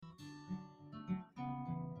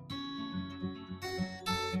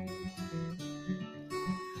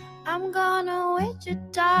I'm gonna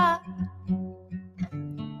Wichita,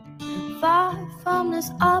 far from this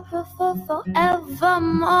opera for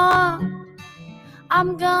forevermore.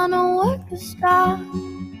 I'm gonna work the star,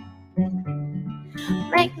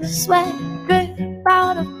 make the sweat drip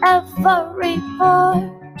out of every pore.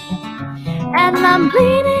 And I'm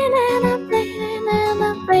bleeding and I'm bleeding and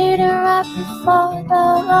I'm bleeding right before the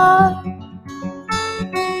Lord.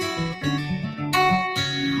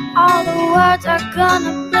 All the words are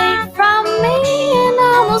gonna bleed from me and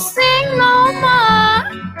I will sing no more.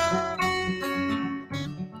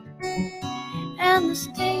 And the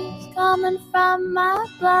sting's coming from my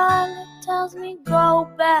blood, it tells me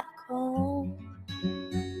go back home.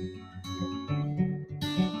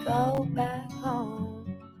 Go back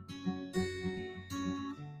home.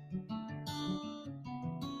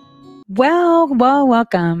 Well,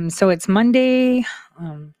 welcome. So it's Monday.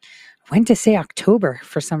 I went to say October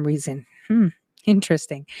for some reason.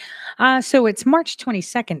 Interesting. So it's March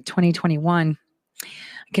 22nd, 2021. I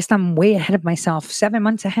guess I'm way ahead of myself, 7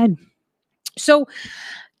 months ahead. So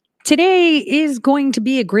today is going to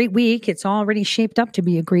be a great week. It's already shaped up to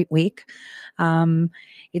be a great week.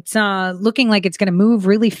 It's looking like it's going to move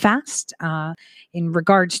really fast. In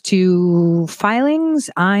regards to filings,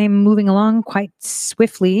 I'm moving along quite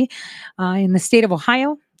swiftly in the state of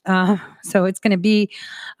Ohio. So it's going to be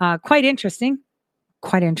quite interesting.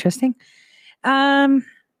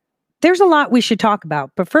 There's a lot we should talk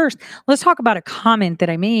about. But first, let's talk about a comment that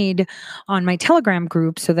I made on my Telegram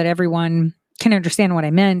group so that everyone can understand what I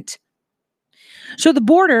meant. So the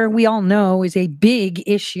border, we all know, is a big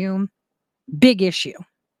issue. Big issue.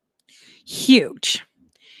 Huge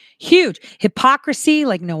hypocrisy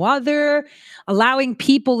like no other, allowing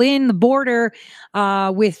people in the border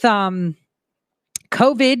with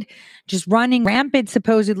COVID just running rampant,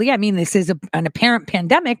 supposedly. I mean, this is an apparent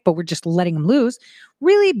pandemic, but we're just letting them loose.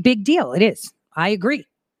 Really big deal. It is. I agree.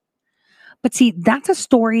 But see, that's a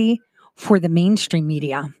story for the mainstream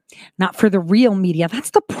media, not for the real media.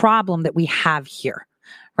 That's the problem that we have here,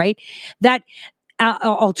 right? That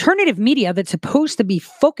alternative media that's supposed to be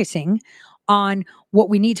focusing on what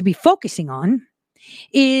we need to be focusing on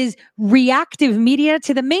is reactive media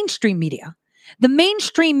to the mainstream media. The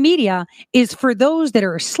mainstream media is for those that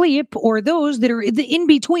are asleep or those that are the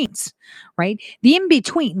in-betweens, right? The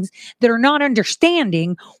in-betweens that are not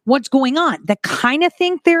understanding what's going on, that kind of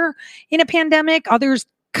think they're in a pandemic. Others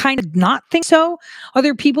kind of not think so.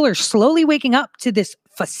 Other people are slowly waking up to this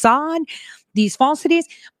facade, these falsities,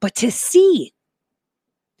 but to see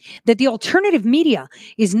that the alternative media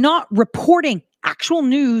is not reporting actual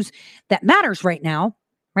news that matters right now,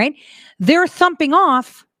 right? They're thumping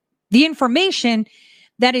off the information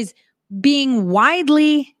that is being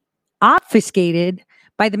widely obfuscated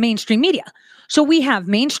by the mainstream media. So we have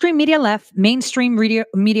mainstream media left, mainstream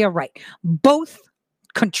media right, both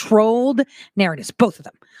controlled narratives, both of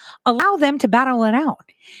them. Allow them to battle it out.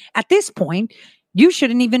 At this point, you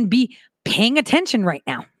shouldn't even be paying attention right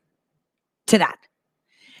now to that,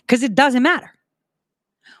 because it doesn't matter.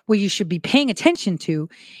 What you should be paying attention to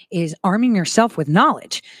is arming yourself with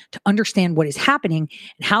knowledge to understand what is happening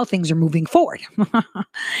and how things are moving forward.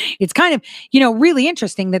 It's kind of, really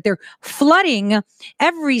interesting that they're flooding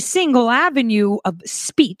every single avenue of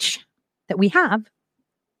speech that we have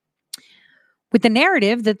with the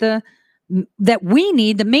narrative that we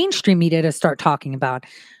need the mainstream media to start talking about.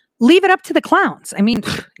 Leave it up to the clowns. I mean,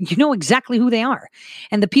 you know exactly who they are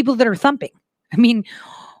and the people that are thumping. I mean,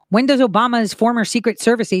 when does Obama's former Secret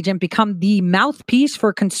Service agent become the mouthpiece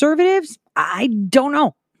for conservatives? I don't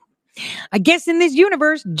know. I guess in this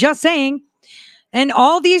universe, just saying. And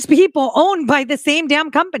all these people owned by the same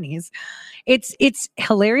damn companies. It's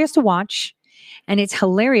hilarious to watch, and it's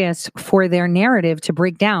hilarious for their narrative to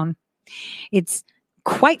break down. It's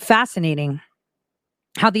quite fascinating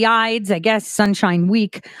how the Ides, I guess, Sunshine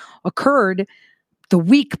Week occurred the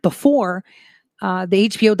week before the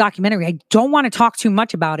HBO documentary. I don't want to talk too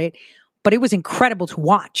much about it, but it was incredible to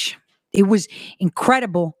watch. It was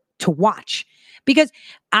incredible to watch because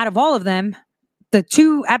out of all of them, the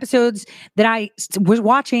two episodes that I was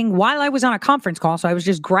watching while I was on a conference call, so I was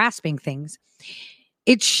just grasping things,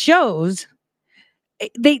 it shows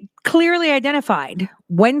they clearly identified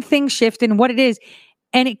when things shift and what it is,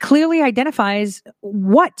 and it clearly identifies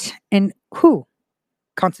what and who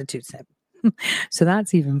constitutes it. So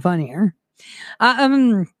that's even funnier.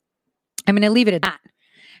 I'm going to leave it at that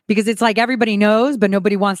because it's like everybody knows, but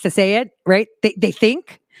nobody wants to say it, right? They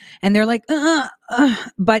think, and they're like,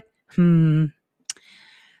 but it's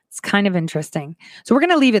kind of interesting. So we're going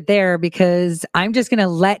to leave it there because I'm just going to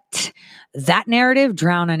let that narrative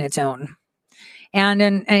drown on its own.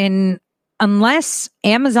 And unless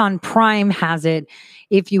Amazon Prime has it,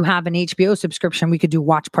 if you have an HBO subscription, we could do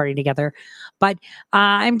watch party together. But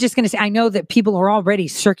I'm just going to say, I know that people are already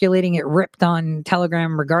circulating it ripped on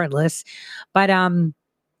Telegram regardless. But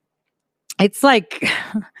it's like,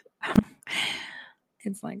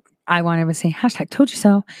 I want to say hashtag told you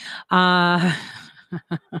so. But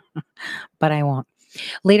I won't.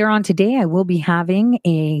 Later on today, I will be having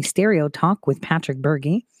a stereo talk with Patrick Berge.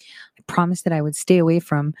 I promised that I would stay away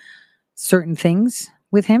from certain things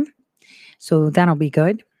with him. So that'll be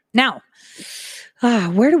good. Now,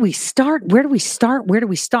 where do we start?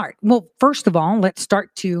 Well, first of all, let's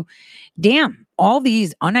start to, all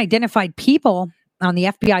these unidentified people on the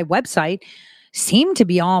FBI website seem to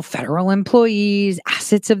be all federal employees,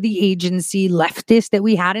 assets of the agency, leftists that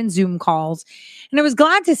we had in Zoom calls. And I was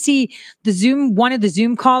glad to see one of the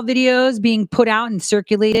Zoom call videos being put out and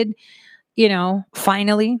circulated,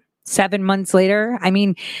 finally 7 months later. I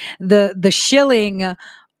mean, the shilling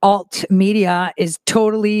alt media is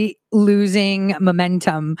totally losing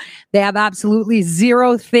momentum. They have absolutely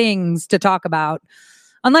zero things to talk about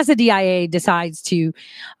unless the DIA decides to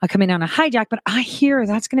come in on a hijack. But I hear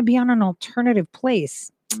that's going to be on an alternative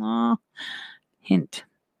place. Hint.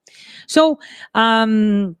 So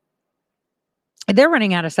they're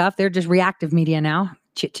running out of stuff. They're just reactive media now.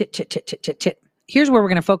 Chit. Here's where we're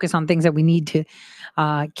going to focus on things that we need to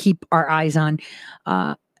keep our eyes on.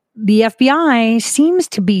 The FBI seems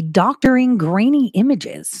to be doctoring grainy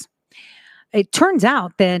images. It turns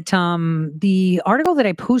out that the article that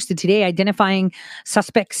I posted today identifying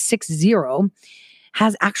suspect 60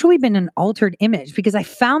 has actually been an altered image, because I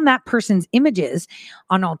found that person's images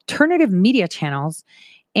on alternative media channels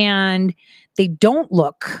and they don't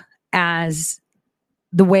look as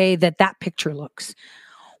the way that picture looks,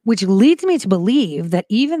 which leads me to believe that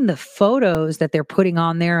even the photos that they're putting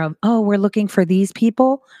on there of, we're looking for these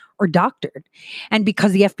people, are doctored. And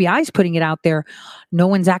because the FBI is putting it out there, no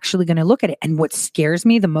one's actually going to look at it. And what scares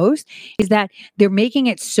me the most is that they're making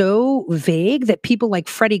it so vague that people like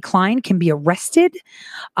Freddie Klein can be arrested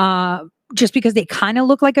just because they kind of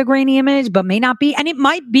look like a grainy image, but may not be. And it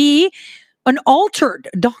might be an altered,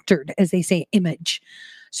 doctored, as they say, image.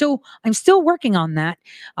 So I'm still working on that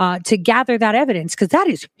to gather that evidence, because that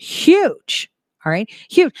is huge. All right.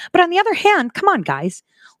 Huge. But on the other hand, come on, guys,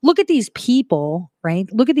 look at these people,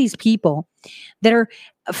 right? Look at these people that are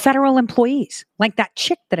federal employees, like that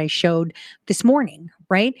chick that I showed this morning,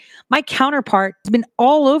 right? My counterpart has been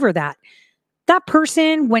all over that. That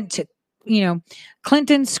person went to,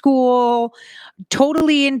 Clinton school,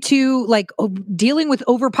 totally into dealing with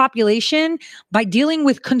overpopulation by dealing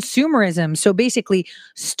with consumerism. So basically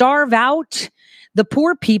starve out the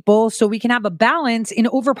poor people so we can have a balance in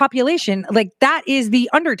overpopulation. Like, that is the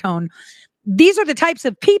undertone. These are the types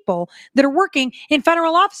of people that are working in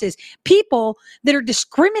federal offices, people that are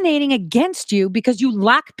discriminating against you because you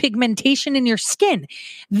lack pigmentation in your skin.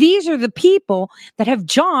 These are the people that have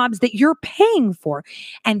jobs that you're paying for.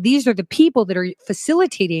 And these are the people that are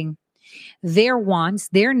facilitating their wants,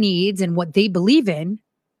 their needs, and what they believe in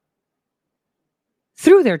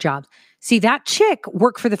through their jobs. See, that chick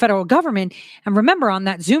worked for the federal government. And remember, on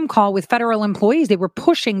that Zoom call with federal employees, they were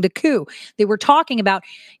pushing the coup. They were talking about,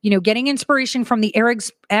 getting inspiration from the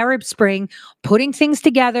Arab Spring, putting things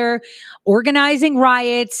together, organizing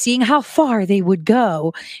riots, seeing how far they would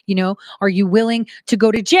go. Are you willing to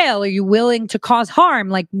go to jail? Are you willing to cause harm?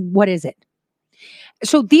 Like, what is it?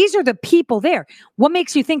 So these are the people there. What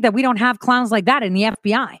makes you think that we don't have clowns like that in the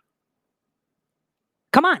FBI?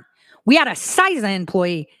 Come on. We had a CISA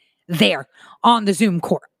employee there on the Zoom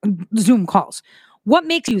calls. What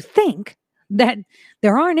makes you think that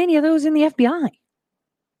there aren't any of those in the FBI?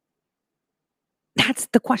 That's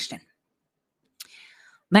the question.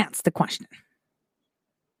 That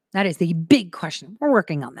is the big question. We're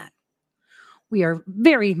working on that. We are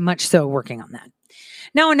very much so working on that.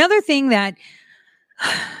 Now, another thing that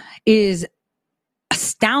is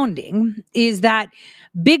astounding is that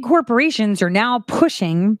big corporations are now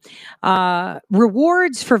pushing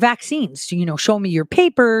rewards for vaccines. So, show me your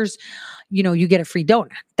papers, you get a free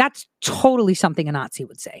donut. That's totally something a Nazi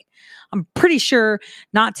would say. I'm pretty sure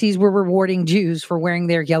Nazis were rewarding Jews for wearing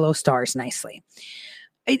their yellow stars nicely.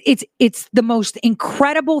 It's the most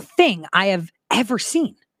incredible thing I have ever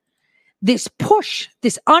seen. This push,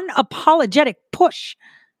 this unapologetic push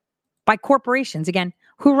by corporations. Again,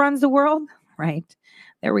 who runs the world? Right.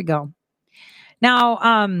 There we go. Now,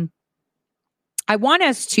 I want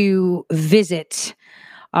us to visit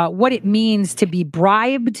what it means to be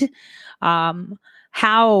bribed,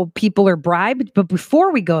 how people are bribed. But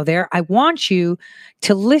before we go there, I want you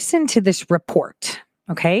to listen to this report,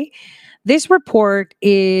 okay? This report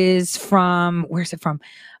is from, where's it from?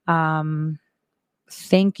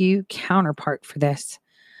 Thank you, Counterpart, for this.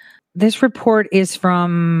 This report is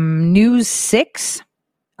from News 6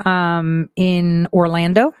 in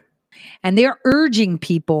Orlando, and they're urging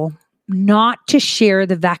people not to share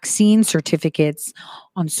the vaccine certificates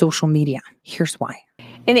on social media. Here's why.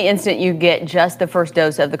 In the instant you get just the first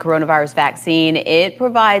dose of the coronavirus vaccine, it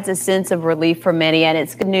provides a sense of relief for many, and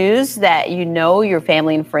it's good news that you know your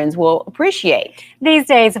family and friends will appreciate. These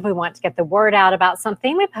days, if we want to get the word out about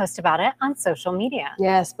something, we post about it on social media.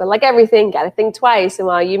 Yes, but like everything, gotta think twice. And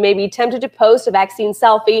while you may be tempted to post a vaccine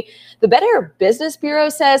selfie, the Better Business Bureau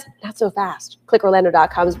says not so fast.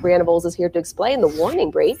 ClickOrlando.com's Brianna Bowles is here to explain the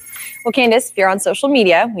warning, Brie. Well, Candace, if you're on social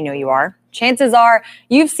media, we know you are. Chances are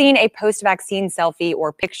you've seen a post-vaccine selfie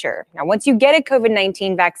or picture. Now, once you get a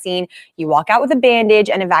COVID-19 vaccine, you walk out with a bandage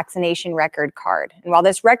and a vaccination record card. And while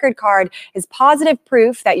this record card is positive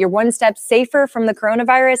proof that you're one step safer from the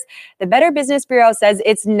coronavirus, the Better Business Bureau says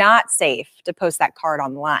it's not safe to post that card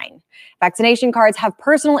online. Vaccination cards have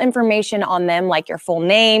personal information on them, like your full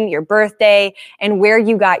name, your birthday, and where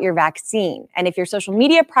you got your vaccine. And if your social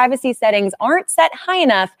media privacy settings aren't set high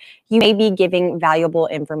enough, you may be giving valuable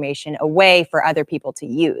information away for other people to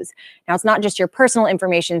use. Now, it's not just your personal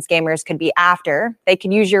information scammers could be after. They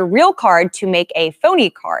could use your real card to make a phony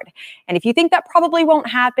card. And if you think that probably won't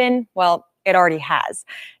happen, well, it already has.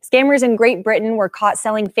 Scammers in Great Britain were caught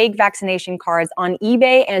selling fake vaccination cards on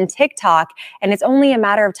eBay and TikTok, and it's only a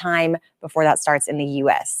matter of time before that starts in the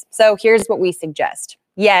US. So here's what we suggest.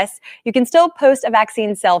 Yes, you can still post a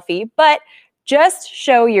vaccine selfie, but just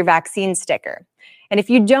show your vaccine sticker. And if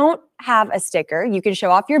you don't have a sticker, you can show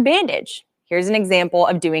off your bandage. Here's an example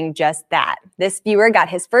of doing just that. This viewer got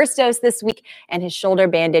his first dose this week, and his shoulder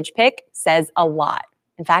bandage pic says a lot.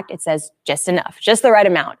 In fact, it says just enough, just the right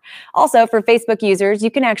amount. Also, for Facebook users,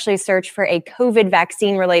 you can actually search for a COVID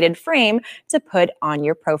vaccine-related frame to put on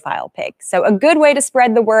your profile pic. So a good way to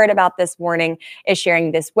spread the word about this warning is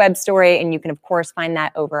sharing this web story, and you can, of course, find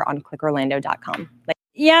that over on clickorlando.com.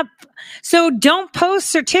 Yep. So don't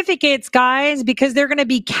post certificates, guys, because they're going to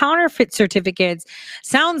be counterfeit certificates.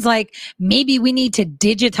 Sounds like maybe we need to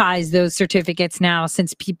digitize those certificates now,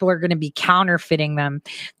 since people are going to be counterfeiting them.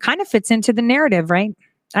 Kind of fits into the narrative, right?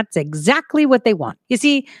 That's exactly what they want. You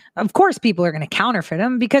see, of course, people are going to counterfeit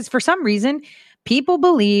them because for some reason, people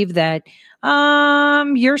believe that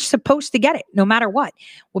you're supposed to get it no matter what.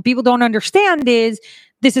 What people don't understand is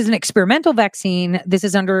this is an experimental vaccine. This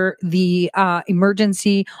is under the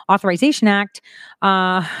Emergency Authorization Act.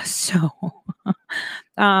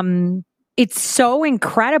 It's so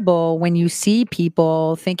incredible when you see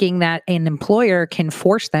people thinking that an employer can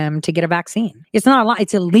force them to get a vaccine. It's not a lot.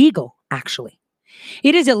 It's illegal, actually.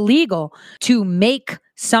 It is illegal to make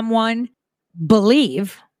someone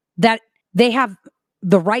believe that they have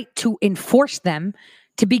the right to enforce them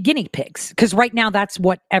to be guinea pigs. Because right now, that's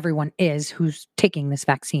what everyone is who's taking this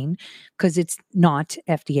vaccine, because it's not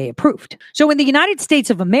FDA approved. So in the United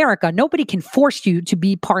States of America, nobody can force you to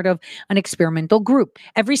be part of an experimental group.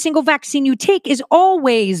 Every single vaccine you take is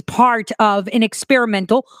always part of an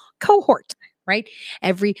experimental cohort. Right?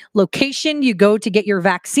 Every location you go to get your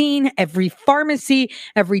vaccine, every pharmacy,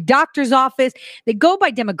 every doctor's office, they go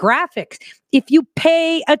by demographics. If you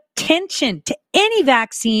pay attention to any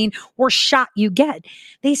vaccine or shot you get,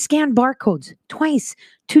 they scan barcodes twice,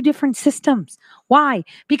 2 different systems. Why?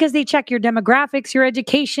 Because they check your demographics, your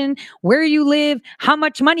education, where you live, how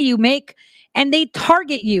much money you make, and they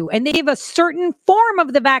target you, and they give a certain form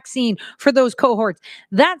of the vaccine for those cohorts.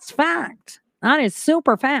 That's fact. That is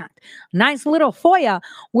super fact. Nice little FOIA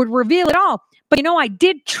would reveal it all. But I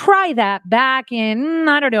did try that back in,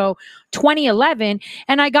 2011.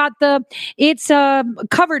 And I got it's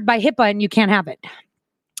covered by HIPAA and you can't have it.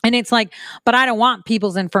 And it's like, but I don't want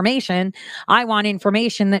people's information. I want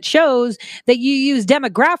information that shows that you use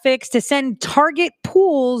demographics to send target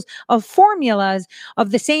pools of formulas of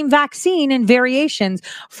the same vaccine and variations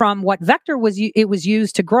from what vector it was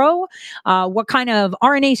used to grow, what kind of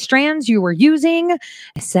RNA strands you were using,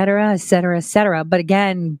 et cetera, et cetera, et cetera. But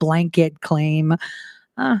again, blanket claim.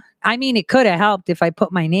 It could have helped if I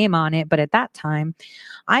put my name on it, but at that time,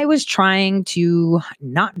 I was trying to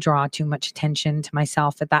not draw too much attention to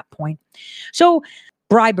myself at that point. So,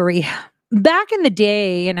 bribery. Back in the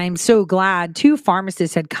day, and I'm so glad, 2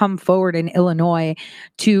 pharmacists had come forward in Illinois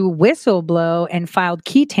to whistleblow and filed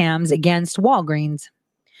qui tams against Walgreens.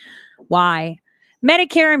 Why?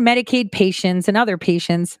 Medicare and Medicaid patients and other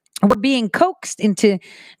patients were being coaxed into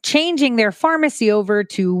changing their pharmacy over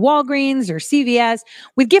to Walgreens or CVS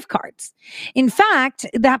with gift cards. In fact,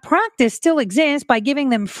 that practice still exists by giving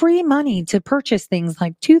them free money to purchase things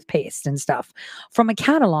like toothpaste and stuff from a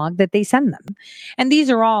catalog that they send them. And these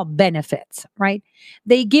are all benefits, right?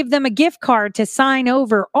 They give them a gift card to sign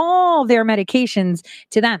over all their medications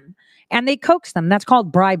to them, and they coax them. That's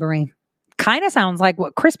called bribery. Kind of sounds like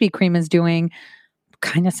what Krispy Kreme is doing.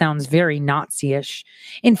 Kind of sounds very Nazi-ish.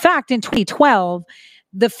 In fact, in 2012,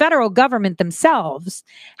 the federal government themselves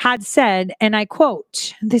had said, and I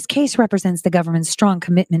quote, "This case represents the government's strong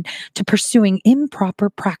commitment to pursuing improper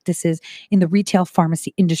practices in the retail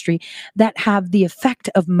pharmacy industry that have the effect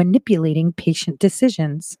of manipulating patient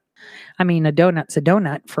decisions." I mean, a donut's a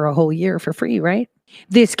donut for a whole year for free, right?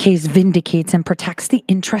 This case vindicates and protects the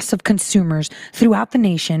interests of consumers throughout the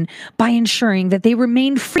nation by ensuring that they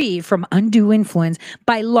remain free from undue influence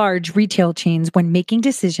by large retail chains when making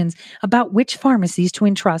decisions about which pharmacies to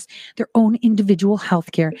entrust their own individual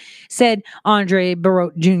healthcare, said Andre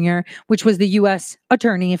Barot Jr., which was the U.S.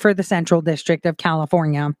 Attorney for the Central District of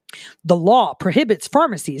California. The law prohibits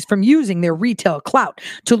pharmacies from using their retail clout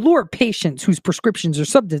to lure patients whose prescriptions are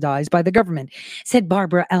subsidized by the government, said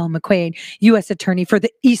Barbara L. McQuaid, U.S. Attorney for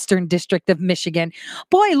the Eastern District of Michigan.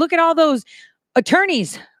 Boy, look at all those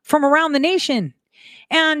attorneys from around the nation.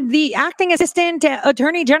 And the acting assistant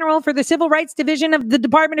attorney general for the Civil Rights Division of the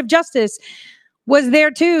Department of Justice was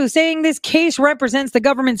there too, saying this case represents the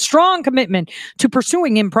government's strong commitment to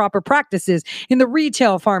pursuing improper practices in the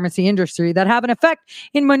retail pharmacy industry that have an effect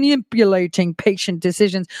in manipulating patient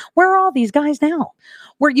decisions. Where are all these guys now?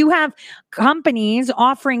 Where you have companies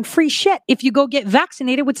offering free shit if you go get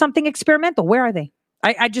vaccinated with something experimental. Where are they?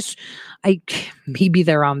 Maybe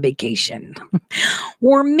they're on vacation.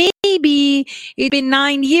 Or maybe it's been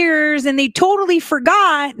 9 years and they totally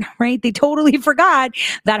forgot, right? They totally forgot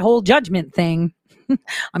that whole judgment thing.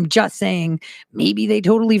 I'm just saying, maybe they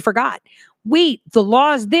totally forgot. Wait, the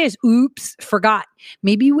law is this. Oops, forgot.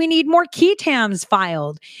 Maybe we need more key TAMs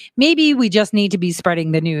filed. Maybe we just need to be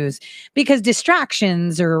spreading the news because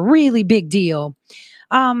distractions are a really big deal.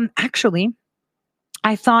 Actually,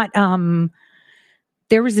 I thought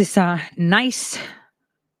there was this nice,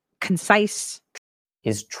 concise.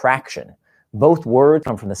 Is traction. Both words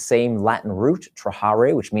come from the same Latin root,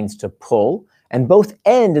 trahare, which means to pull, and both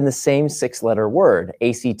end in the same 6-letter word,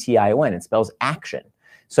 A-C-T-I-O-N. It spells action.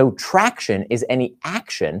 So traction is any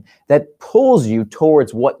action that pulls you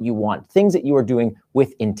towards what you want, things that you are doing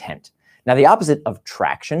with intent. Now, the opposite of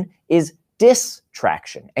traction is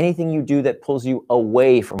distraction, anything you do that pulls you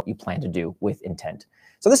away from what you plan to do with intent.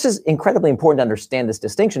 So this is incredibly important to understand this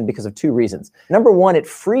distinction because of 2 reasons. Number one, it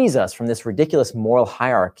frees us from this ridiculous moral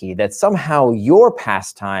hierarchy that somehow your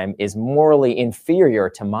pastime is morally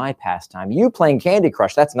inferior to my pastime. You playing Candy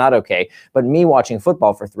Crush, that's not okay. But me watching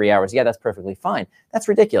football for 3 hours, yeah, that's perfectly fine. That's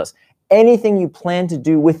ridiculous. Anything you plan to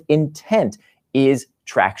do with intent is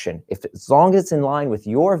traction. As long as it's in line with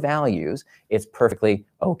your values, it's perfectly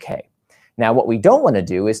okay. Now, what we don't want to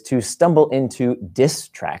do is to stumble into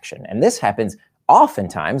distraction. And this happens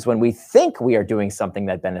oftentimes when we think we are doing something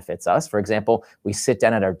that benefits us. For example, we sit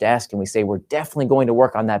down at our desk and we say we're definitely going to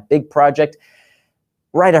work on that big project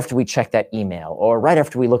right after we check that email or right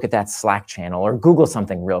after we look at that Slack channel or Google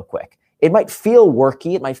something real quick. It might feel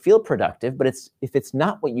worky, it might feel productive, but if it's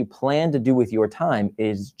not what you plan to do with your time, it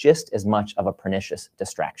is just as much of a pernicious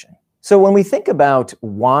distraction. So when we think about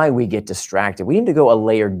why we get distracted, we need to go a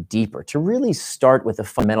layer deeper to really start with the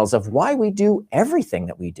fundamentals of why we do everything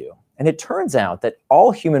that we do. And it turns out that all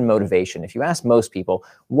human motivation, if you ask most people,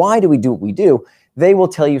 why do we do what we do? They will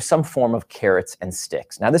tell you some form of carrots and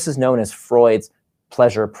sticks. Now, this is known as Freud's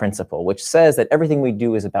pleasure principle, which says that everything we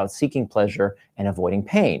do is about seeking pleasure and avoiding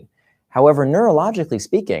pain. However, neurologically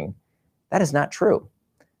speaking, that is not true.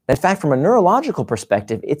 In fact, from a neurological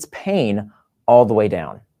perspective, it's pain all the way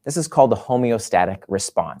down. This is called the homeostatic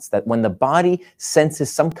response, that when the body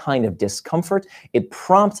senses some kind of discomfort, it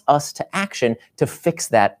prompts us to action to fix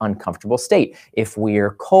that uncomfortable state. If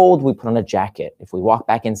we're cold, we put on a jacket. If we walk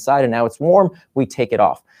back inside and now it's warm, we take it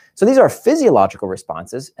off. So these are physiological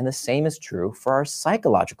responses, and the same is true for our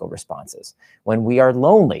psychological responses. When we are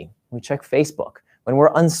lonely, we check Facebook. When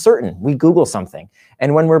we're uncertain, we Google something.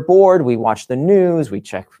 And when we're bored, we watch the news, we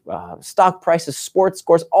check stock prices, sports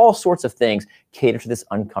scores, all sorts of things cater to this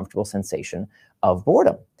uncomfortable sensation of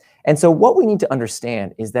boredom. And so what we need to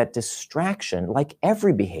understand is that distraction, like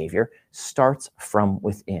every behavior, starts from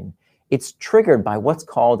within. It's triggered by what's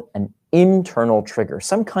called an internal trigger,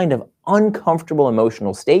 some kind of uncomfortable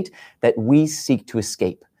emotional state that we seek to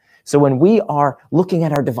escape. So when we are looking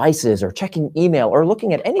at our devices or checking email or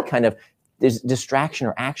looking at any kind of there's distraction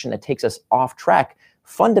or action that takes us off track,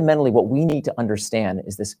 fundamentally what we need to understand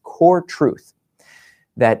is this core truth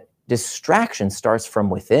that distraction starts from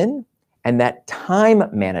within and that time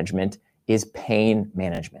management is pain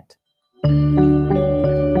management.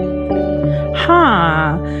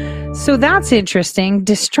 So that's interesting.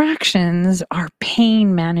 Distractions are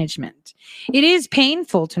pain management. It is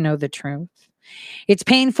painful to know the truth. It's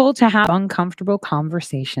painful to have uncomfortable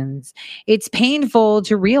conversations. It's painful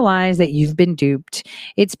to realize that you've been duped.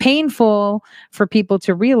 It's painful for people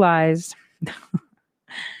to realize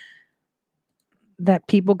that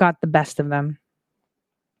people got the best of them.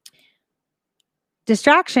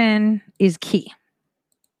 Distraction is key.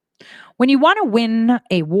 When you want to win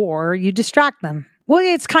a war, you distract them. Well,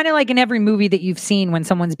 it's kind of like in every movie that you've seen when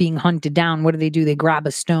someone's being hunted down. What do? They grab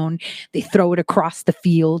a stone, they throw it across the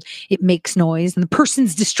field, it makes noise, and the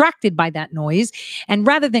person's distracted by that noise. And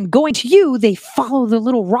rather than going to you, they follow the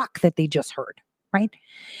little rock that they just heard, right?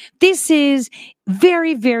 This is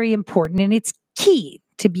very, very important, and it's key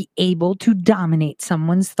to be able to dominate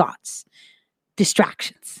someone's thoughts.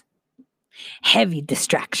 Distractions. Heavy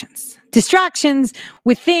distractions. Distractions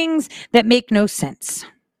with things that make no sense.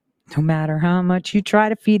 No matter how much you try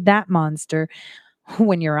to feed that monster,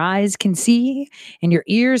 when your eyes can see and your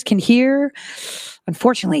ears can hear,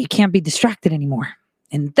 unfortunately, you can't be distracted anymore.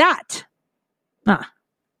 And that,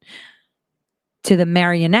 to the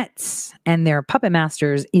marionettes and their puppet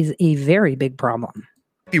masters, is a very big problem.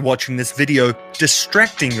 Be watching this video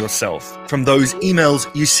distracting yourself from those emails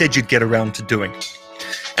you said you'd get around to doing.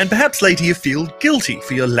 And perhaps later you feel guilty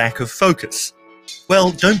for your lack of focus.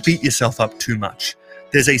 Well, don't beat yourself up too much.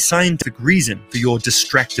 There's a scientific reason for your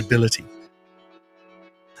distractibility.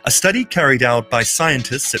 A study carried out by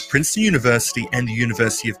scientists at Princeton University and the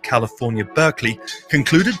University of California, Berkeley,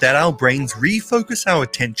 concluded that our brains refocus our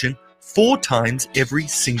attention 4 times every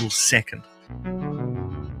single second.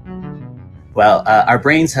 Well, our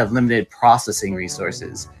brains have limited processing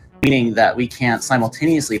resources, meaning that we can't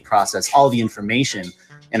simultaneously process all the information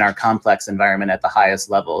in our complex environment at the highest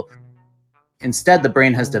level. Instead, the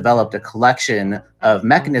brain has developed a collection of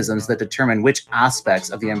mechanisms that determine which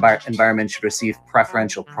aspects of the environment should receive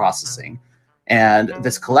preferential processing. And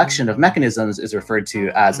this collection of mechanisms is referred to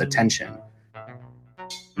as attention.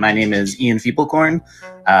 My name is Ian Fiepelkorn.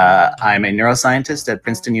 I'm a neuroscientist at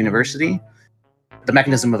Princeton University. The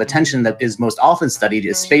mechanism of attention that is most often studied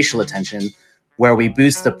is spatial attention, where we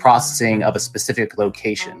boost the processing of a specific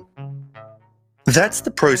location. That's the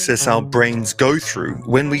process our brains go through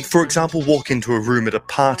when we, for example, walk into a room at a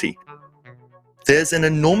party. There's an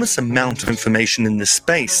enormous amount of information in this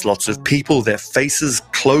space, lots of people, their faces,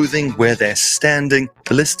 clothing, where they're standing.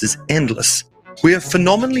 The list is endless. We are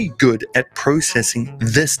phenomenally good at processing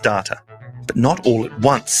this data, but not all at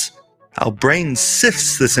once. Our brain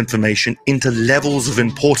sifts this information into levels of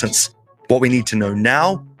importance. What we need to know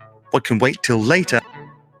now, what can wait till later,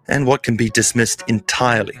 and what can be dismissed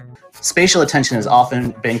entirely. Spatial attention has often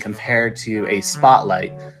been compared to a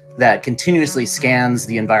spotlight that continuously scans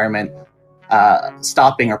the environment,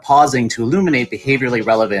 stopping or pausing to illuminate behaviorally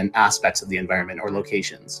relevant aspects of the environment or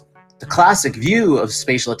locations. The classic view of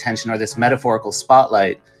spatial attention, or this metaphorical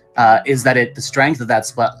spotlight, is that the strength of that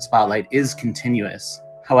spotlight is continuous.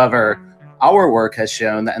 However, our work has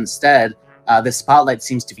shown that instead, this spotlight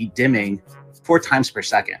seems to be dimming 4 times per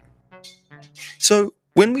second. So,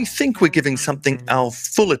 when we think we're giving something our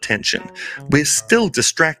full attention, we're still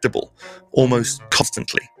distractible, almost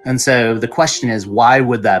constantly. And so the question is, why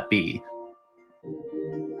would that be?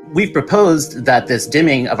 We've proposed that this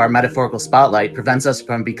dimming of our metaphorical spotlight prevents us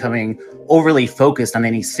from becoming overly focused on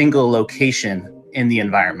any single location in the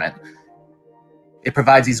environment. It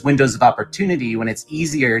provides these windows of opportunity when it's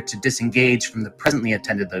easier to disengage from the presently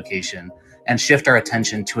attended location and shift our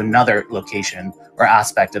attention to another location or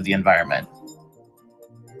aspect of the environment.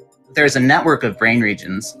 There's a network of brain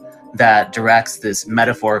regions that directs this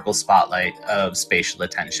metaphorical spotlight of spatial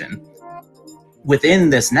attention. Within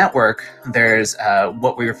this network, there's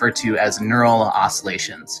what we refer to as neural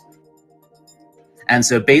oscillations. And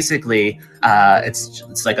so basically,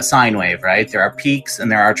 it's like a sine wave, right? There are peaks and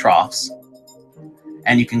there are troughs.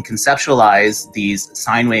 And you can conceptualize these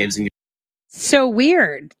sine waves in your So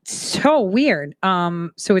weird.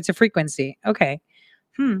 So it's a frequency. Okay.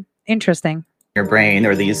 Interesting. Your brain,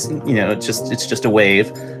 or these, it's just a wave,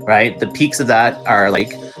 right? The peaks of that are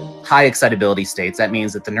like high excitability states. That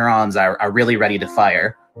means that the neurons are really ready to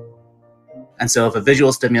fire. And so if a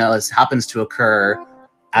visual stimulus happens to occur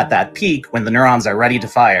at that peak when the neurons are ready to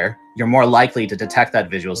fire, you're more likely to detect that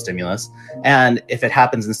visual stimulus. And if it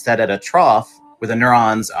happens instead at a trough where the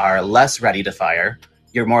neurons are less ready to fire,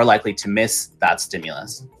 you're more likely to miss that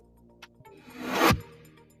stimulus.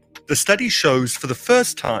 The study shows for the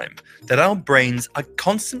first time that our brains are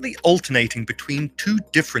constantly alternating between two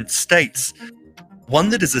different states. One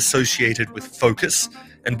that is associated with focus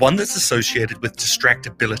and one that's associated with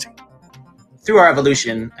distractibility. Through our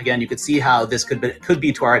evolution, again, you could see how this could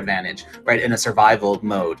be to our advantage, right? In a survival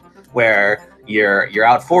mode where you're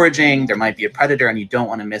out foraging, there might be a predator and you don't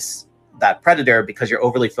want to miss that predator because you're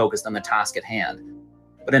overly focused on the task at hand.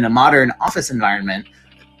 But in a modern office environment,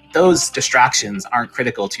 those distractions aren't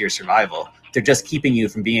critical to your survival. They're just keeping you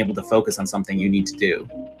from being able to focus on something you need to do.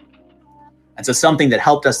 And so something that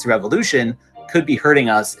helped us through evolution could be hurting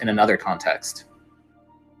us in another context.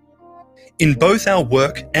 In both our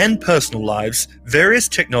work and personal lives, various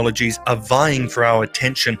technologies are vying for our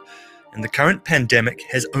attention, and the current pandemic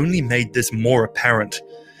has only made this more apparent.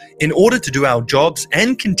 In order to do our jobs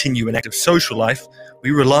and continue an active social life,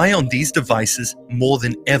 we rely on these devices more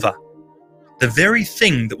than ever. The very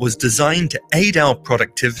thing that was designed to aid our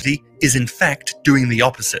productivity is in fact doing the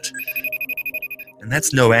opposite. And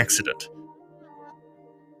that's no accident.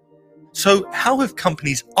 So how have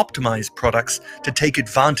companies optimized products to take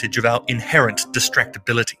advantage of our inherent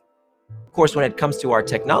distractibility? Of course, when it comes to our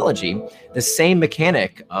technology, the same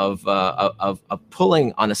mechanic of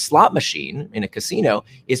pulling on a slot machine in a casino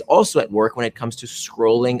is also at work when it comes to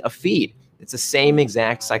scrolling a feed. It's the same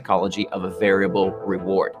exact psychology of a variable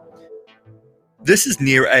reward. This is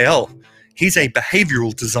Nir Eyal. He's a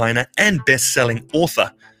behavioral designer and best-selling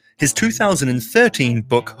author. His 2013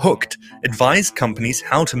 book, Hooked, advised companies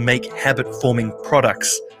how to make habit-forming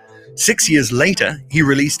products. 6 years later, he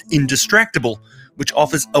released Indistractable, which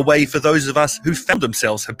offers a way for those of us who found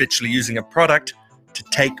themselves habitually using a product to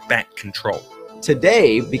take back control.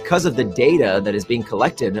 Today, because of the data that is being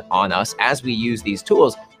collected on us as we use these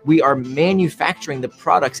tools, we are manufacturing the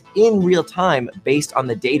products in real time based on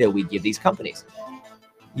the data we give these companies.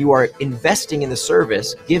 You are investing in the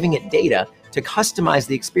service, giving it data to customize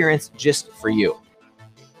the experience just for you.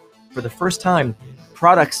 For the first time,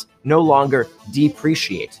 products no longer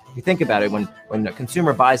depreciate. If you think about it, when a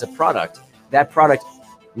consumer buys a product, that product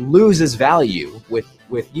loses value with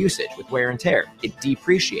usage, with wear and tear. It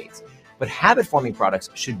depreciates. But habit-forming products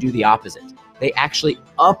should do the opposite. They actually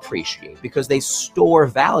appreciate because they store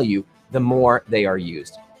value the more they are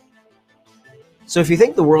used. So if you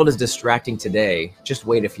think the world is distracting today, just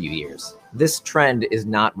wait a few years. This trend is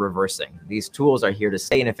not reversing. These tools are here to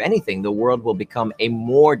stay, and if anything, the world will become a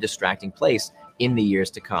more distracting place in the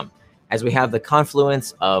years to come. As we have the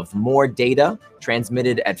confluence of more data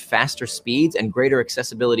transmitted at faster speeds and greater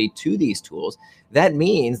accessibility to these tools, that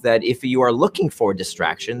means that if you are looking for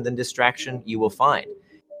distraction, then distraction you will find.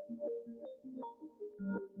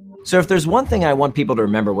 So if there's one thing I want people to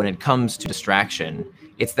remember when it comes to distraction,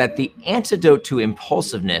 it's that the antidote to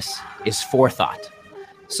impulsiveness is forethought.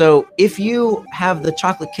 So if you have the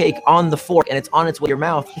chocolate cake on the fork and it's on its way to your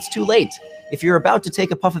mouth, it's too late. If you're about to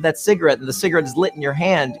take a puff of that cigarette and the cigarette is lit in your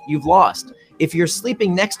hand, you've lost. If you're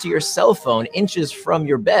sleeping next to your cell phone inches from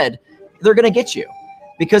your bed, they're going to get you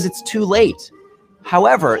because it's too late.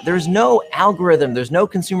 However, there's no algorithm, there's no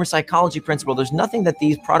consumer psychology principle, there's nothing that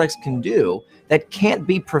these products can do that can't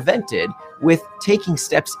be prevented with taking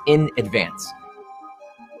steps in advance.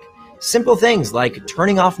 Simple things like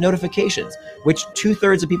turning off notifications, which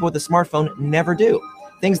 2/3 of people with a smartphone never do.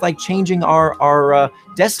 Things like changing our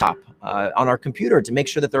desktop on our computer to make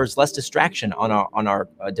sure that there's less distraction on our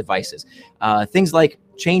devices. Things like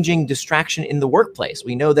changing distraction in the workplace.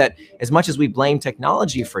 We know that as much as we blame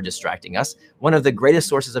technology for distracting us, one of the greatest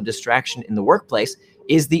sources of distraction in the workplace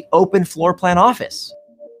is the open floor plan office.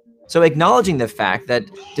 So acknowledging the fact that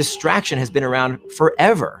distraction has been around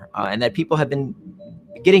forever and that people have been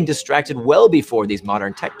getting distracted well before these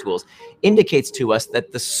modern tech tools indicates to us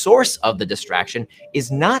that the source of the distraction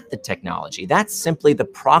is not the technology. That's simply the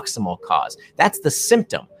proximal cause. That's the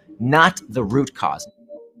symptom, not the root cause.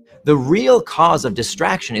 The real cause of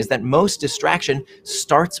distraction is that most distraction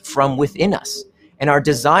starts from within us. And our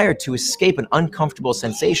desire to escape an uncomfortable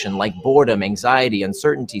sensation like boredom, anxiety,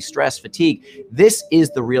 uncertainty, stress, fatigue, this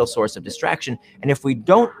is the real source of distraction. And if we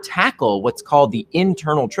don't tackle what's called the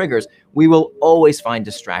internal triggers, we will always find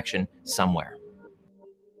distraction somewhere.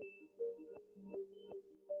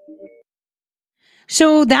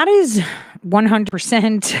 So that is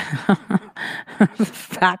 100%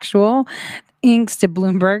 factual. Thanks to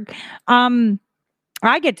Bloomberg.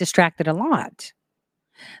 I get distracted a lot.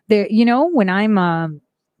 There, when I'm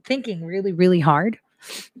thinking really, really hard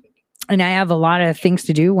and I have a lot of things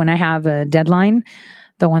to do when I have a deadline,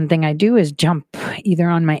 the one thing I do is jump either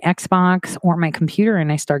on my Xbox or my computer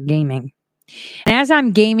and I start gaming. And as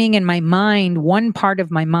I'm gaming in my mind, one part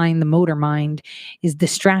of my mind, the motor mind, is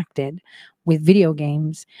distracted with video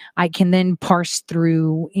games, I can then parse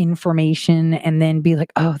through information and then be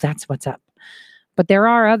like, oh, that's what's up. But there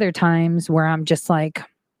are other times where I'm just like,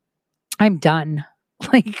 I'm done.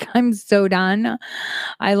 Like, I'm so done.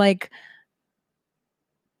 I like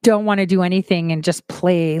don't want to do anything and just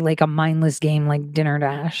play like a mindless game like Dinner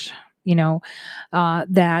Dash,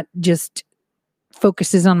 that just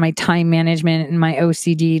focuses on my time management and my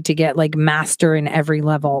OCD to get like master in every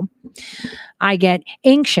level. I get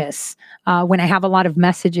anxious when I have a lot of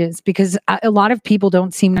messages because a lot of people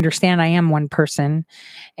don't seem to understand I am one person,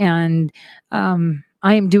 and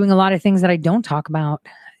I am doing a lot of things that I don't talk about,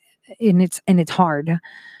 and it's hard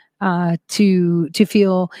to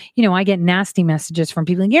feel. I get nasty messages from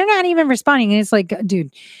people like, you're not even responding, and it's like,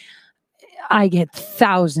 dude, I get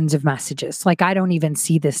thousands of messages. Like, I don't even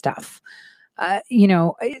see this stuff.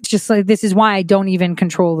 It's just like, this is why I don't even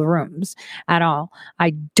control the rooms at all.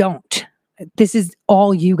 I don't. This is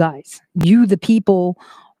all you guys. You, the people,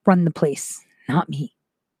 run the place, not me.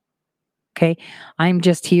 Okay? I'm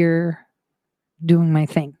just here doing my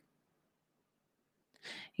thing.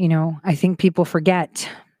 I think people forget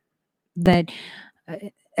that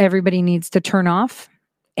everybody needs to turn off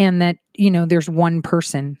and that, there's one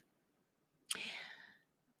person.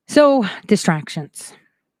 So, distractions.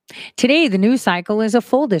 Today, the news cycle is a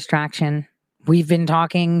full distraction. We've been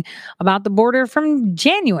talking about the border from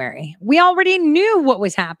January. We already knew what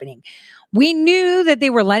was happening. We knew that they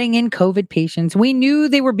were letting in COVID patients. We knew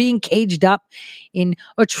they were being caged up in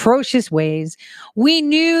atrocious ways. We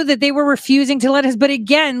knew that they were refusing to let us. But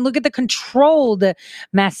again, look at the controlled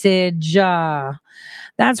message.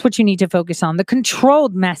 That's what you need to focus on, the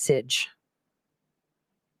controlled message.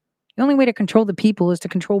 The only way to control the people is to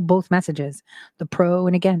control both messages, the pro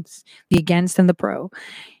and against, the against and the pro.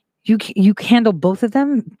 You handle both of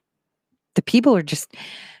them. The people are just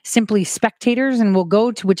simply spectators and will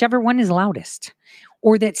go to whichever one is loudest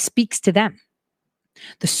or that speaks to them.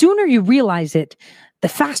 The sooner you realize it, the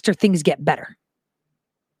faster things get better.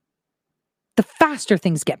 The faster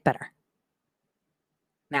things get better.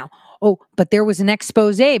 Now, but there was an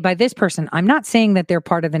expose by this person. I'm not saying that they're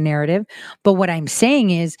part of the narrative, but what I'm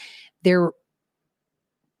saying is their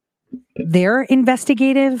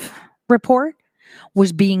investigative report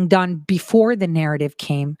was being done before the narrative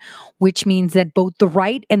came, which means that both the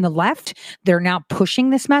right and the left, they're now pushing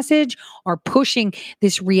this message or pushing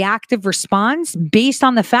this reactive response based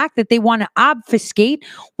on the fact that they want to obfuscate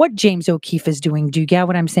what James O'Keefe is doing. Do you get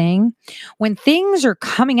what I'm saying? When things are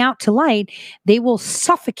coming out to light, they will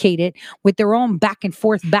suffocate it with their own back and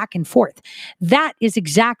forth. That is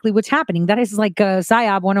exactly what's happening. That is like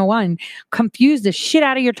PSYOP 101. Confuse the shit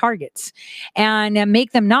out of your targets and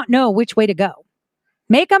make them not know which way to go.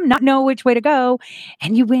 Make them not know which way to go,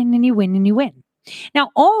 and you win and you win and you win. Now,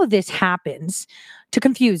 all of this happens to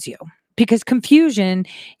confuse you because confusion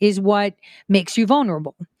is what makes you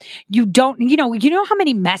vulnerable. You don't, you know how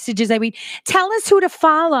many messages I read? Tell us who to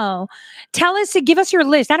follow. Tell us to give us your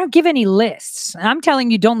list. I don't give any lists. I'm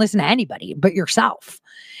telling you, don't listen to anybody but yourself.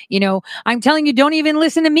 I'm telling you, don't even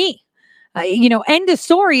listen to me. End of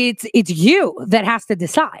story. It's you that has to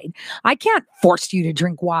decide. I can't force you to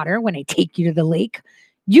drink water when I take you to the lake.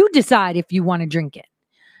 You decide if you want to drink it.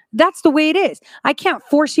 That's the way it is. I can't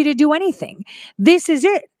force you to do anything. This is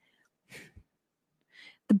it.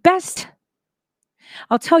 The best,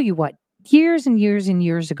 I'll tell you what, years and years and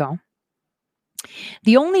years ago,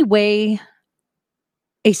 the only way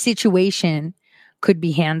a situation could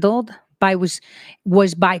be handled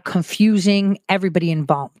was by confusing everybody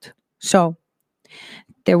involved. So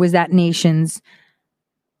there was that nation's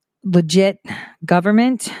legit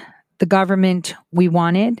government, the government we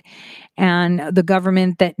wanted, and the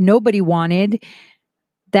government that nobody wanted,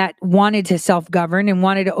 that wanted to self-govern and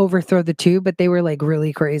wanted to overthrow the two, but they were like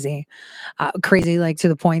really crazy like to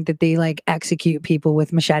the point that they like execute people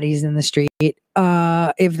with machetes in the street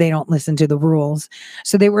if they don't listen to the rules.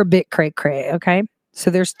 So they were a bit cray-cray, okay? So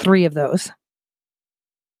there's 3 of those.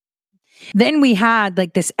 Then we had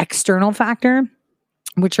like this external factor,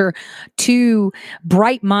 which are 2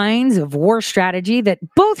 bright minds of war strategy that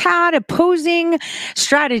both had opposing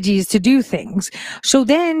strategies to do things. So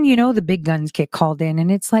then, the big guns get called in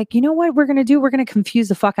and it's like, you know what we're going to do? We're going to confuse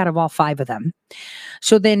the fuck out of all 5 of them.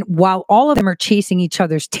 So then while all of them are chasing each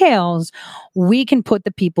other's tails, we can put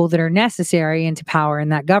the people that are necessary into power in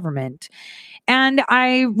that government. And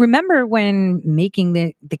I remember when making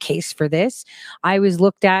the case for this, I was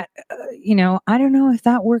looked at, I don't know if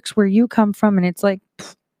that works where you come from. And it's like,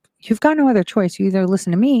 you've got no other choice. You either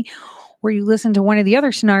listen to me where you listen to one of the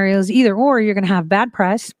other scenarios, either or, you're going to have bad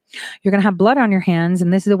press. You're going to have blood on your hands.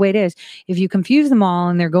 And this is the way it is. If you confuse them all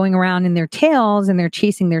and they're going around in their tails and they're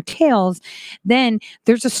chasing their tails, then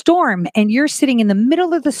there's a storm and you're sitting in the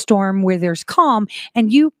middle of the storm where there's calm,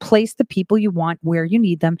 and you place the people you want where you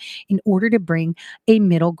need them in order to bring a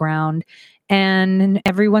middle ground, and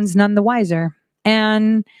everyone's none the wiser.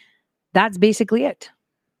 And that's basically it.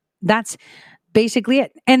 That's basically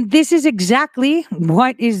it. And this is exactly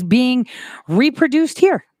what is being reproduced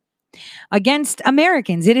here against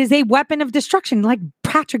Americans. It is a weapon of destruction, like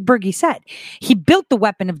Patrick Berge said. He built the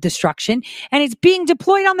weapon of destruction, and it's being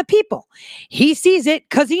deployed on the people. He sees it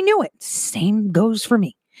because he knew it. Same goes for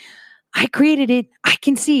me. I created it. I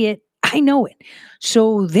can see it. I know it.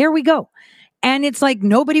 So there we go. And it's like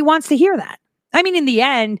nobody wants to hear that. I mean, in the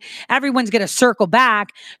end, everyone's going to circle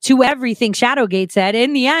back to everything Shadowgate said.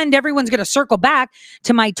 In the end, everyone's going to circle back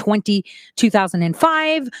to my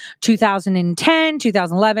 2005, 2010,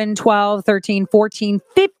 2011, 12, 13, 14,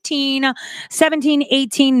 15, 17,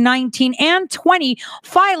 18, 19, and 20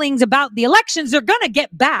 filings about the elections. They're going to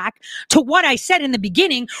get back to what I said in the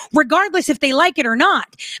beginning, regardless if they like it or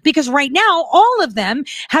not. Because right now, all of them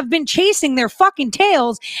have been chasing their fucking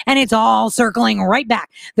tails, and it's all circling right back.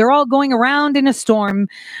 They're all going around in a storm,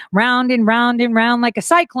 round and round and round like a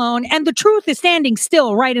cyclone, and the truth is standing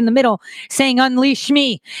still right in the middle, saying, unleash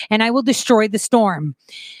me and I will destroy the storm.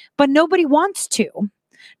 But nobody wants to.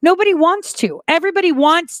 Nobody wants to. Everybody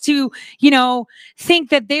wants to,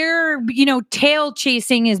 think that their, tail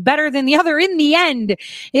chasing is better than the other. In the end,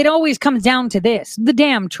 it always comes down to this: the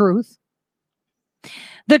damn truth.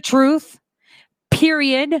 The truth,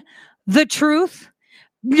 period. The truth.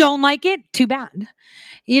 You don't like it? Too bad.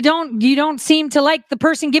 You don't seem to like the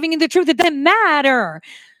person giving you the truth. It doesn't matter.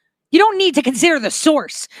 You don't need to consider the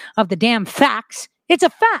source of the damn facts. It's a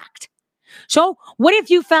fact. So what if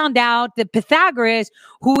you found out that Pythagoras,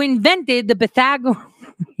 who invented the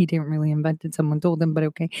he didn't really invent it, someone told him, but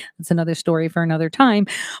okay, that's another story for another time.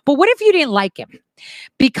 But what if you didn't like him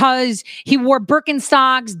because he wore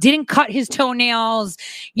Birkenstocks, didn't cut his toenails,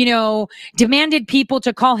 demanded people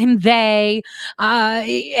to call him they,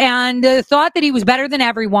 and thought that he was better than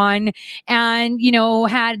everyone, and,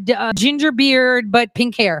 had ginger beard but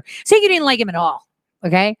pink hair. Say you didn't like him at all,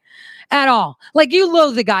 okay? At all. Like, you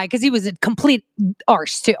loathe the guy because he was a complete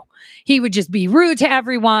arse too. He would just be rude to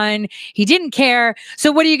everyone. He didn't care.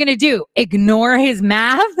 So what are you going to do? Ignore his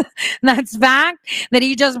math? That's fact that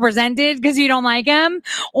he just presented because you don't like him?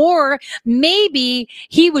 Or maybe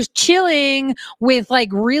he was chilling with like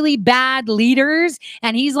really bad leaders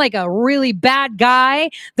and he's like a really bad guy,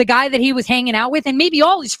 the guy that he was hanging out with. And maybe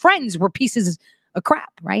all his friends were pieces of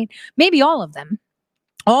crap, right? Maybe all of them.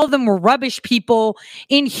 All of them were rubbish people,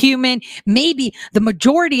 inhuman. Maybe the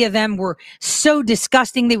majority of them were so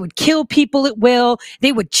disgusting. They would kill people at will.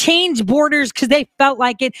 They would change borders because they felt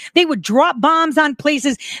like it. They would drop bombs on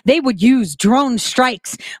places. They would use drone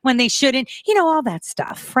strikes when they shouldn't. All that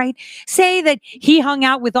stuff, right? Say that he hung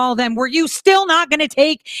out with all of them. Were you still not going to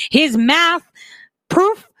take his math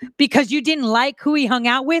proof because you didn't like who he hung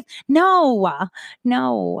out with? No.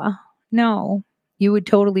 You would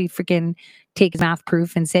totally freaking take his math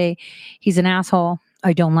proof and say, he's an asshole.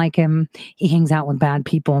 I don't like him. He hangs out with bad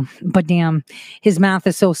people. But damn, his math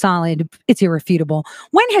is so solid, it's irrefutable.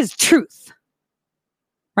 When has truth,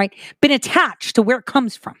 right, been attached to where it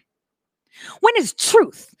comes from? When has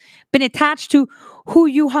truth been attached to who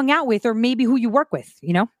you hung out with or maybe who you work with,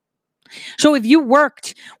 So if you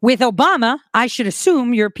worked with Obama, I should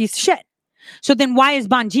assume you're a piece of shit. So then why is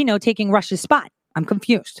Bongino taking Rush's spot? I'm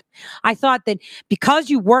confused. I thought that because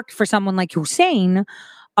you worked for someone like Hussein,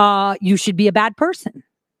 you should be a bad person.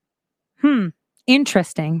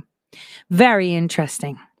 Interesting. Very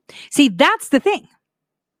interesting. See, that's the thing.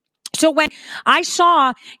 So when I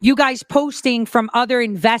saw you guys posting from other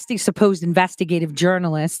supposed investigative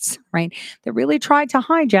journalists, right, that really tried to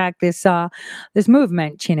hijack this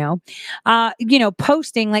movement,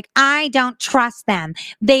 posting like, I don't trust them.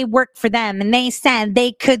 They work for them and they said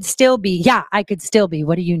they could still be. Yeah, I could still be.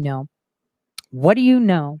 What do you know? What do you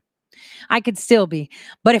know? I could still be.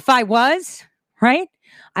 But if I was, right,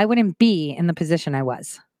 I wouldn't be in the position I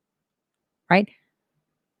was, right?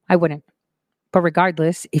 I wouldn't. But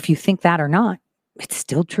regardless, if you think that or not, it's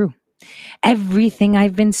still true. Everything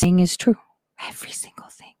I've been saying is true. Every single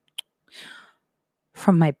thing.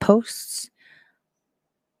 From my posts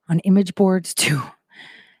on image boards to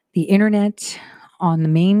the internet, on the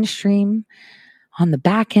mainstream, on the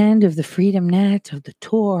back end of the Freedom Net, of the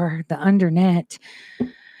Tor, the Undernet,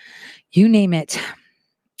 you name it.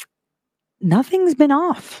 Nothing's been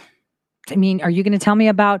off. I mean, are you going to tell me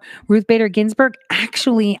about Ruth Bader Ginsburg?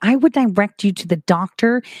 Actually, I would direct you to the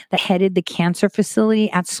doctor that headed the cancer facility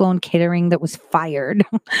at Sloan Kettering that was fired.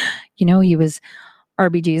 You know, he was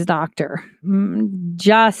RBG's doctor.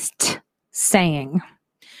 Just saying.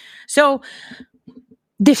 So,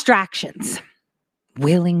 distractions.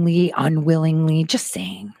 Willingly, unwillingly, just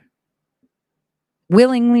saying.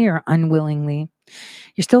 Willingly or unwillingly,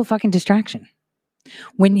 you're still a fucking distraction.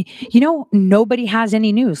 When, you know, nobody has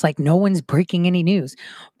any news, like no one's breaking any news.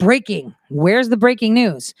 Breaking. Where's the breaking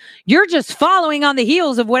news? You're just following on the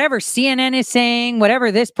heels of whatever CNN is saying,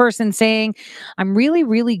 whatever this person's saying. I'm really,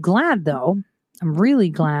 really glad, though. I'm really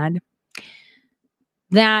glad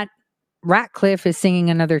that Ratcliffe is singing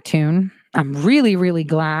another tune. I'm really, really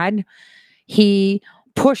glad he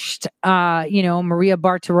pushed, Maria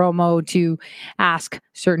Bartiromo to ask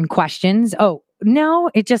certain questions. Oh, no,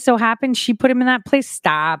 it just so happened she put him in that place.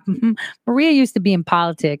 Stop. Maria used to be in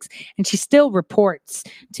politics and she still reports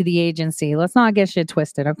to the agency. Let's not get shit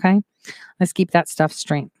twisted, okay? Let's keep that stuff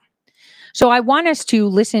straight. So I want us to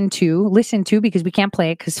listen to, because we can't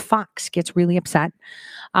play it because Fox gets really upset.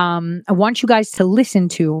 I want you guys to listen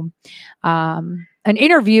to an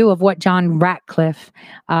interview of what John Ratcliffe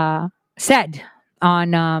said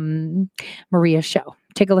on Maria's show.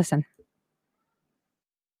 Take a listen.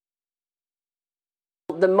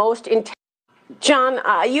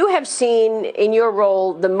 John, you have seen in your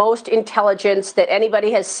role the most intelligence that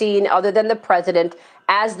anybody has seen other than the president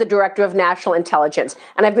as the director of national intelligence.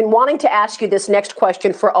 And I've been wanting to ask you this next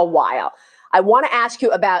question for a while. I want to ask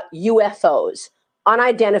you about UFOs,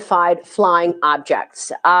 unidentified flying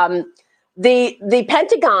objects. The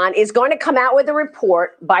Pentagon is going to come out with a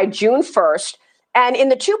report by June 1st. And in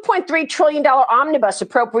the $2.3 trillion omnibus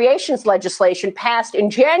appropriations legislation passed in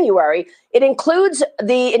January, it includes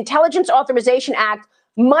the Intelligence Authorization Act,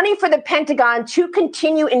 money for the Pentagon to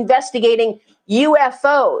continue investigating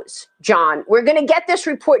UFOs. John, we're going to get this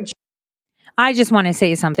report. I just want to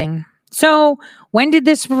say something. So when did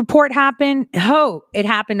this report happen? Oh, it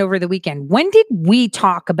happened over the weekend. When did we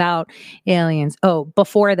talk about aliens? Oh,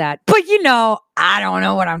 before that. But I don't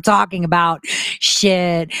know what I'm talking about.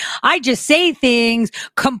 Shit. I just say things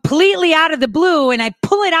completely out of the blue and I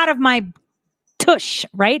pull it out of my tush,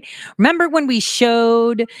 right? Remember when we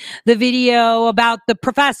showed the video about the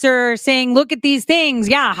professor saying, look at these things.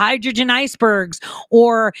 Yeah, hydrogen icebergs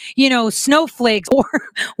or, snowflakes or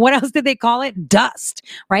what else did they call it? Dust,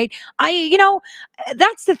 right?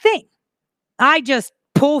 That's the thing. I just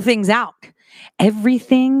pull things out.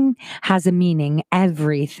 Everything has a meaning.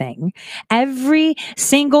 Everything. Every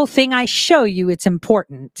single thing I show you, it's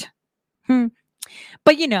important.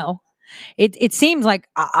 But it seems like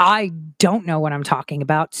I don't know what I'm talking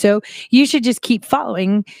about. So you should just keep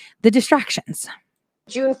following the distractions.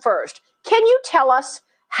 June 1st. Can you tell us,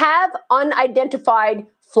 have unidentified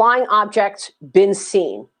flying objects been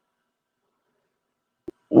seen?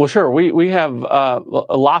 Well, sure. We have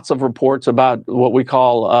lots of reports about what we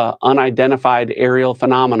call unidentified aerial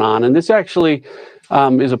phenomenon. And this actually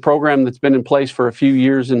is a program that's been in place for a few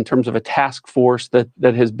years in terms of a task force that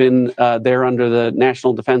has been there under the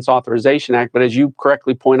National Defense Authorization Act. But as you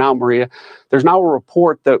correctly point out, Maria, there's now a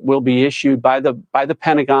report that will be issued by the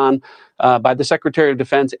Pentagon, by the Secretary of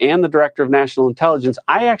Defense and the Director of National Intelligence.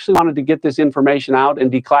 I actually wanted to get this information out and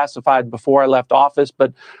declassified before I left office,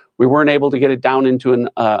 but we weren't able to get it down into an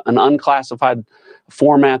unclassified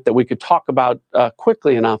format that we could talk about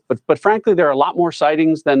quickly enough. But frankly, there are a lot more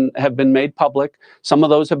sightings than have been made public. Some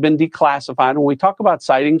of those have been declassified. When we talk about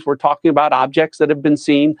sightings, we're talking about objects that have been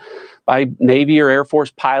seen by Navy or Air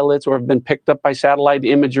Force pilots or have been picked up by satellite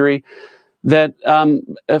imagery that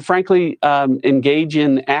frankly engage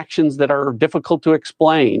in actions that are difficult to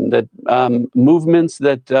explain, that movements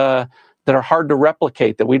that are hard to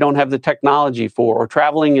replicate, that we don't have the technology for, or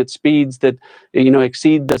traveling at speeds that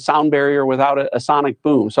exceed the sound barrier without a sonic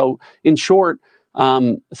boom. So in short,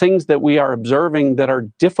 things that we are observing that are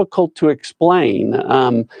difficult to explain.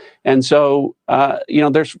 And so,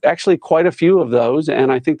 there's actually quite a few of those.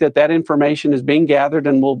 And I think that information is being gathered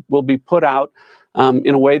and will be put out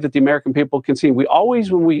in a way that the American people can see. We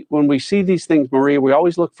always, when we see these things, Maria, we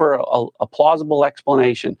always look for a plausible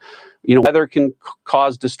explanation. Weather can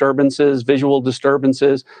cause disturbances, visual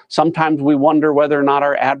disturbances. Sometimes we wonder whether or not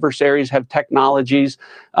our adversaries have technologies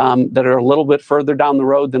that are a little bit further down the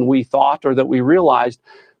road than we thought or that we realized.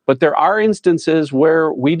 But there are instances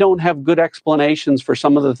where we don't have good explanations for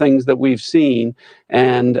some of the things that we've seen.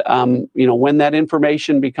 And, when that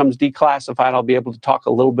information becomes declassified, I'll be able to talk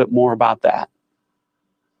a little bit more about that.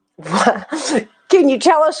 Can you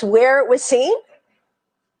tell us where it was seen?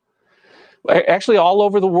 actually all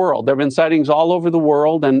over the world. There have been sightings all over the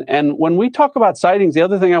world. And when we talk about sightings, the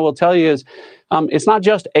other thing I will tell you is it's not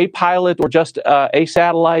just a pilot or just a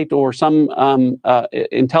satellite or some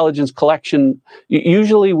intelligence collection.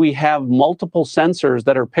 Usually we have multiple sensors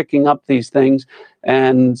that are picking up these things.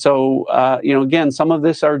 And so, again, some of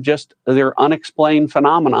this are just their unexplained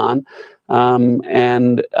phenomenon.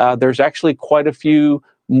 And there's actually quite a few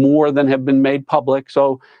more than have been made public.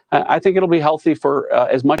 So I think it'll be healthy for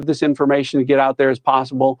as much of this information to get out there as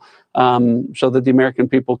possible, so that the American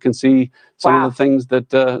people can see some of the things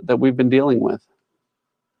that we've been dealing with.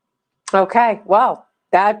 Okay, well,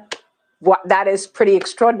 that is pretty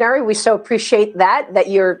extraordinary. We so appreciate that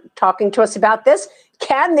you're talking to us about this.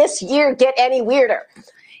 Can this year get any weirder?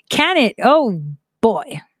 Can it? Oh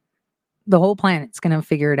boy, the whole planet's going to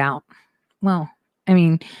figure it out. Well, I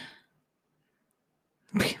mean,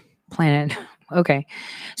 planet. Okay.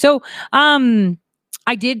 So, I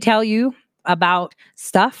did tell you about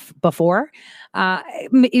stuff before.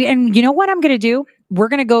 And you know what I'm going to do? We're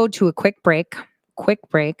going to go to a quick break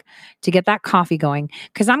to get that coffee going.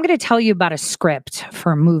 Cause I'm going to tell you about a script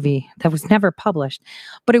for a movie that was never published,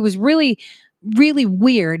 but it was really, really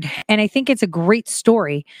weird. And I think it's a great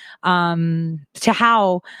story, to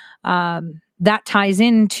how, that ties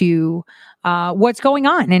into what's going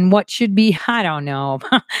on and what should be, I don't know.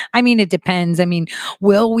 I mean, it depends. I mean,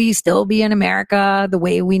 will we still be in America the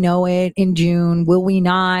way we know it in June? Will we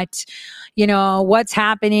not? What's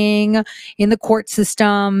happening in the court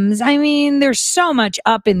systems? I mean, there's so much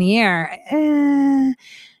up in the air.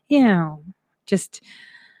 Just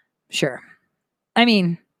sure. I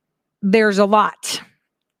mean, there's a lot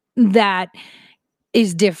that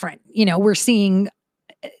is different. We're seeing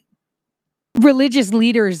religious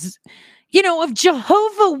leaders, of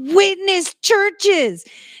Jehovah Witness churches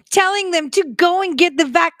telling them to go and get the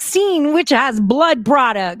vaccine, which has blood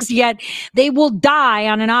products, yet they will die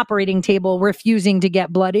on an operating table refusing to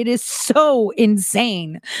get blood. It is so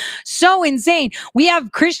insane. So insane. We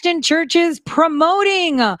have Christian churches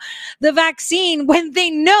promoting the vaccine when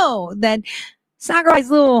they know that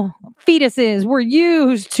sacrificed little fetuses were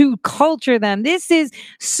used to culture them. This is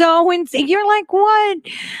so insane. You're like, what?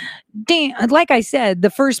 Damn. Like I said, the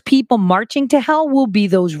first people marching to hell will be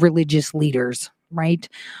those religious leaders, right?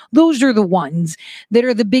 Those are the ones that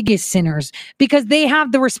are the biggest sinners because they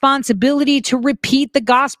have the responsibility to repeat the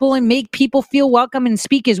gospel and make people feel welcome and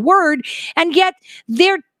speak his word. And yet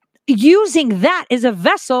they're using that as a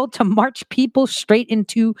vessel to march people straight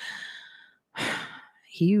into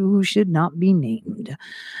he who should not be named.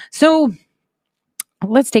 So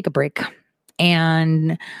let's take a break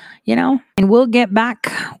and we'll get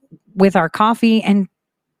back with our coffee and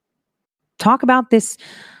talk about this,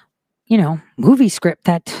 movie script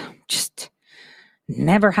that just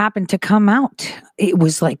never happened to come out. It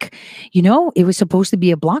was like, it was supposed to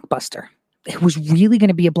be a blockbuster. It was really going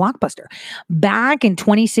to be a blockbuster. Back in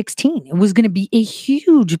 2016, it was going to be a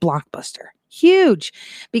huge blockbuster. Huge.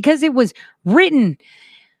 Because it was written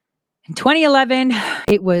in 2011.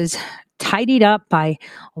 It was tidied up by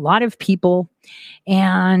a lot of people.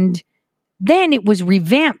 And then it was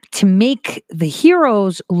revamped to make the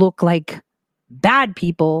heroes look like bad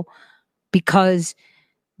people because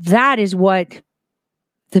that is what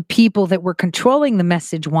the people that were controlling the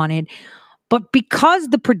message wanted. But because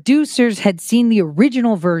the producers had seen the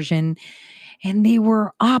original version and they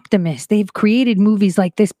were optimists, they've created movies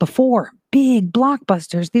like this before, big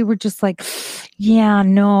blockbusters. They were just like, yeah,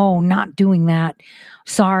 no, not doing that.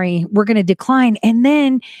 Sorry, we're going to decline. And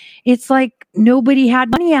then it's like nobody had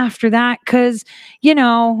money after that because, in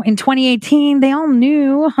 2018, they all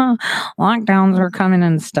knew lockdowns were coming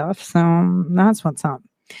and stuff. So that's what's up.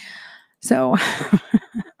 So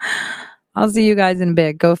I'll see you guys in a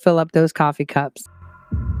bit. Go fill up those coffee cups.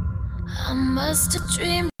 I must have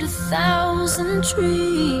dreamed 1,000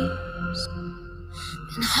 dreams,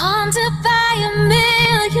 been haunted by a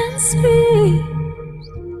million screams,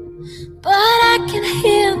 but I can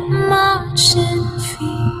hear marching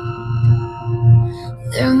feet.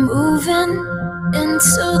 They're moving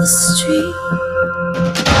into the street.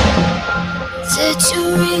 Did you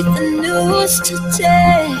read the news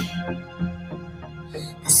today?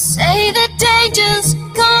 They say the danger's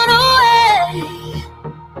gone away,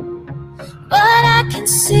 but I can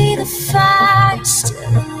see the fire still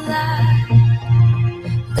alive.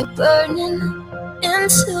 They're burning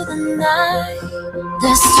into the night.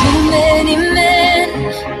 There's too many men,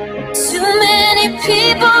 too many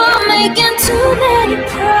people making too many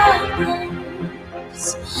problems,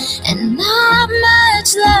 and not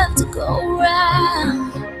much left to go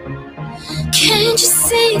round. Can't you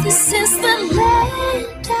see this is the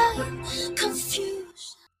land of confusion?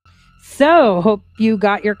 So, hope you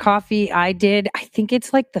got your coffee. I did. I think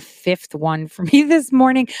it's like the 5th one for me this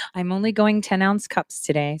morning. I'm only going 10-ounce cups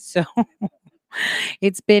today. So,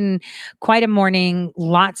 it's been quite a morning.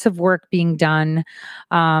 Lots of work being done.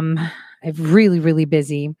 I'm really, really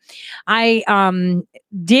busy. I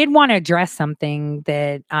did want to address something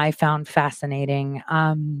that I found fascinating.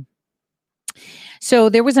 So,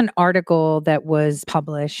 there was an article that was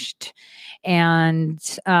published, and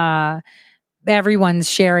everyone's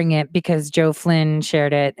sharing it because Joe Flynn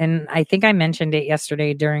shared it. And I think I mentioned it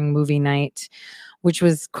yesterday during movie night, which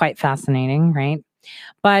was quite fascinating, right?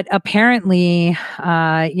 But apparently,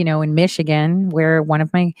 in Michigan, where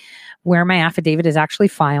my affidavit is actually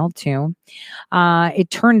filed to,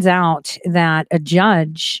 it turns out that a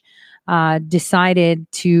judge decided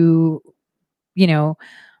to,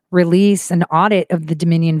 release an audit of the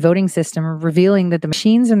Dominion voting system, revealing that the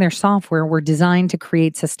machines in their software were designed to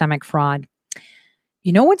create systemic fraud.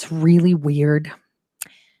 You know what's really weird?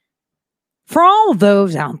 For all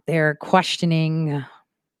those out there questioning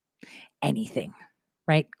anything,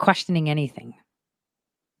 right? Questioning anything.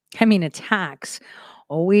 I mean, attacks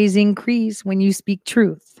always increase when you speak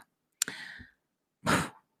truth.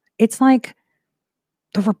 It's like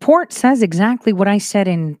the report says exactly what I said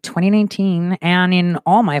in 2019 and in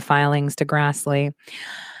all my filings to Grassley.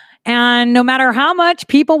 And no matter how much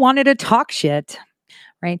people wanted to talk shit,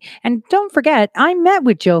 right? And don't forget, I met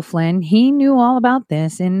with Joe Flynn. He knew all about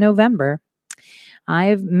this in November.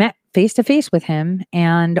 I've met face to face with him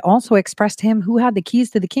and also expressed to him who had the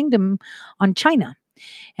keys to the kingdom on China.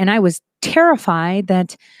 And I was terrified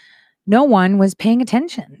that no one was paying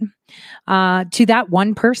attention to that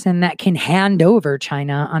one person that can hand over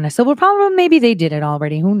China on a silver problem. Maybe they did it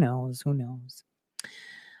already. Who knows? Who knows?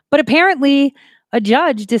 But apparently, a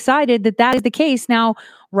judge decided that that is the case. Now,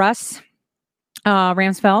 Russ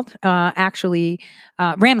Ramsland.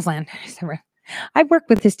 I worked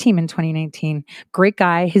with his team in 2019. Great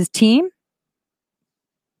guy. His team,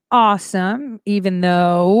 awesome. Even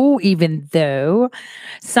though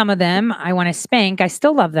some of them I want to spank, I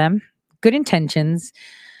still love them. Good intentions,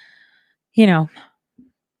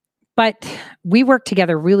 but we work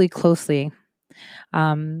together really closely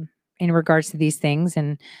in regards to these things.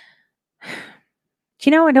 And,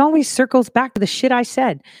 it always circles back to the shit I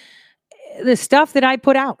said. The stuff that I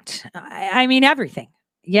put out. I mean, everything.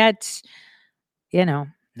 Yet,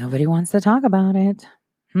 nobody wants to talk about it.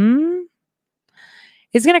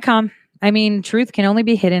 It's going to come. I mean, truth can only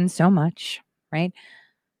be hidden so much, right?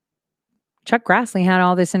 Chuck Grassley had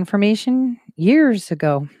all this information years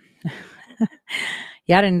ago.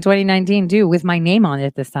 He had it in 2019 too, with my name on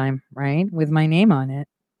it this time, right? With my name on it.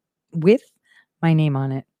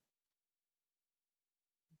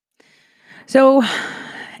 So,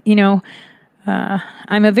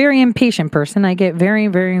 I'm a very impatient person. I get very,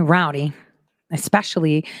 very rowdy,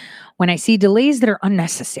 especially when I see delays that are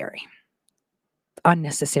unnecessary.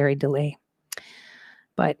 Unnecessary delay.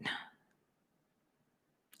 But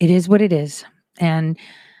it is what it is. And,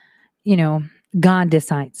 God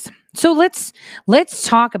decides. So let's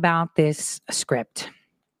talk about this script.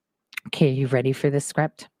 Okay, you ready for this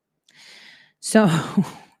script? So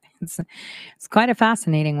it's quite a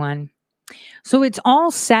fascinating one. So it's all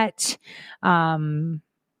set in,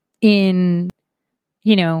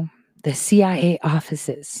 the CIA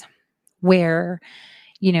offices where,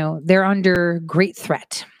 they're under great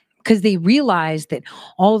threat because they realized that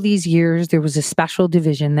all these years there was a special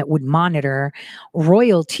division that would monitor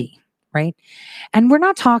royalty, right? And we're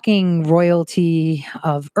not talking royalty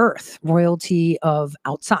of Earth, royalty of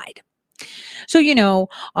outside. So,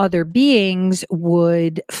 other beings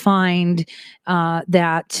would find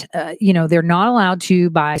that, they're not allowed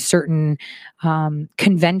to, by certain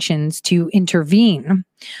conventions, to intervene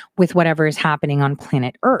with whatever is happening on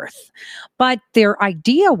planet Earth. But their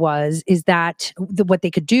idea is that what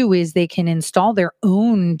they could do is they can install their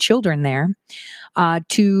own children there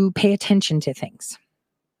to pay attention to things.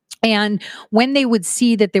 And when they would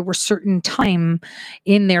see that there were certain time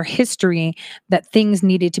in their history that things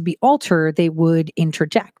needed to be altered, they would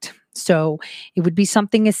interject. So it would be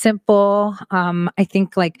something as simple. I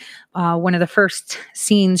think one of the first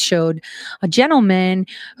scenes showed a gentleman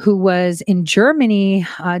who was in Germany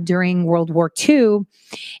during World War II.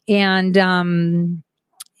 And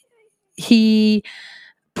he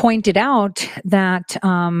pointed out that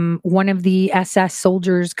one of the SS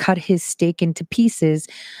soldiers cut his steak into pieces.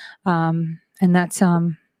 And that's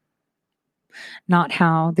not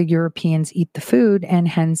how the Europeans eat the food. And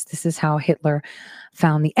hence, this is how Hitler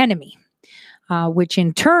found the enemy, which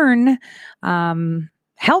in turn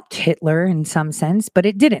helped Hitler in some sense, but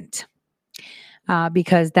it didn't,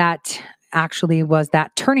 because that actually was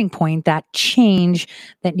that turning point, that change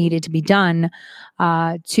that needed to be done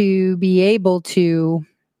to be able to.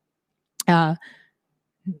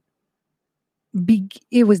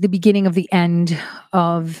 It was the beginning of the end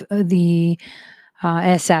of the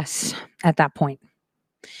SS at that point.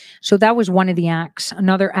 So that was one of the acts.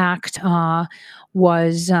 Another act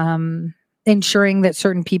was ensuring that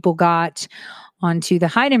certain people got onto the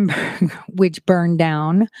Hindenburg, which burned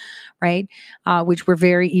down, right? Which were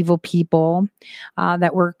very evil people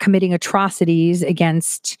that were committing atrocities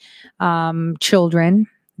against children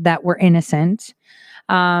that were innocent.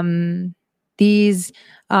 These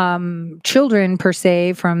children, per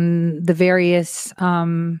se, from the various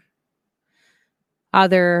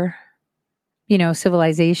other,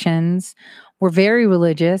 civilizations, were very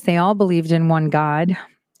religious. They all believed in one God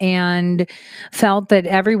and felt that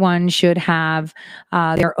everyone should have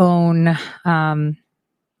their own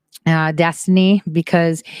destiny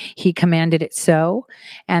because he commanded it so,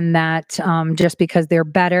 and that just because they're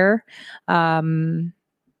better,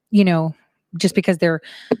 just because they're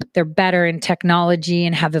better in technology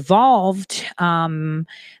and have evolved,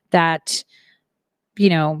 that,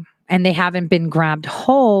 and they haven't been grabbed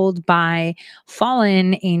hold by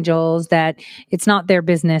fallen angels, that it's not their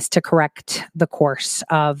business to correct the course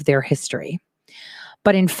of their history.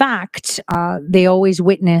 But in fact, they always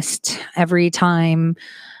witnessed every time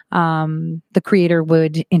the creator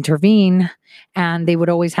would intervene, and they would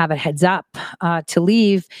always have a heads up to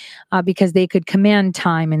leave because they could command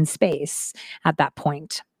time and space at that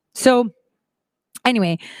point. So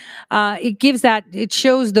anyway, it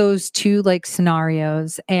shows those two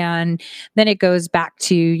scenarios, and then it goes back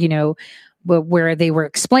to, where they were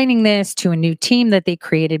explaining this to a new team that they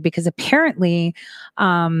created, because apparently,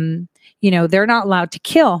 they're not allowed to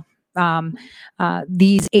kill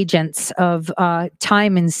these agents of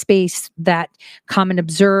time and space that come and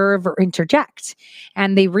observe or interject.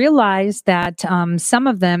 And they realized that some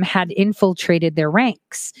of them had infiltrated their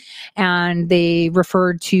ranks. And they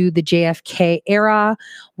referred to the JFK era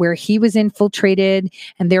where he was infiltrated.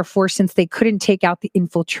 And therefore, since they couldn't take out the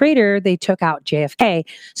infiltrator, they took out JFK.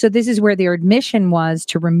 So this is where their admission was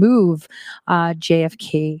to remove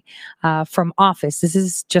JFK from office. This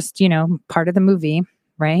is just, part of the movie.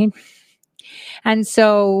 Right. And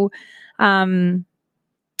so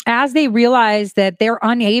as they realize that they're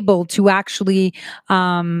unable to actually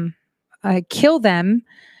kill them,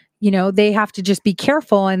 they have to just be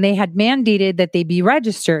careful, and they had mandated that they be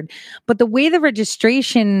registered. But the way the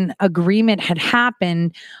registration agreement had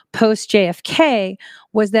happened post JFK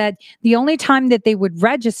was that the only time that they would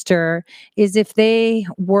register is if they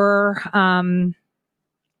were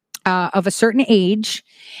of a certain age,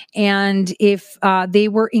 and if they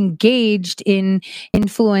were engaged in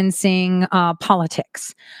influencing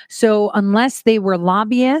politics. So unless they were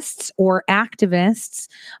lobbyists or activists,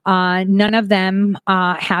 none of them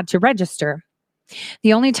had to register.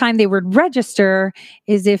 The only time they would register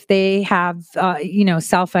is if they have,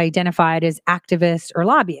 self-identified as activists or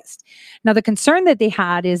lobbyists. Now, the concern that they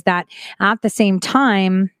had is that at the same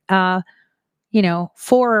time, 4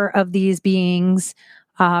 of these beings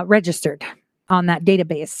registered on that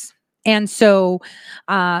database. And so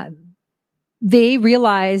they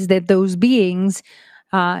realized that those beings,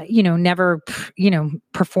 never,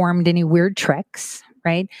 performed any weird tricks,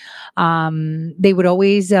 right? They would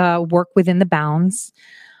always work within the bounds,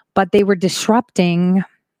 but they were disrupting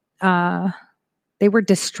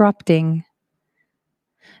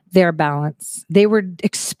their balance. They were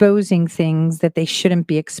exposing things that they shouldn't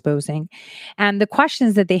be exposing. And the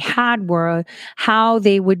questions that they had were how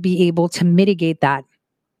they would be able to mitigate that.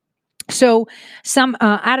 So some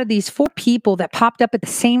out of these 4 people that popped up at the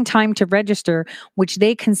same time to register, which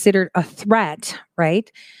they considered a threat,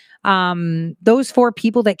 right? Those 4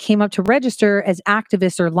 people that came up to register as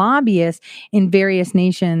activists or lobbyists in various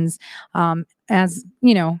nations, as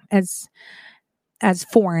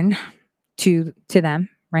foreign to them,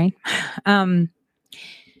 right?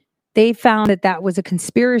 They found that was a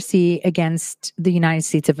conspiracy against the United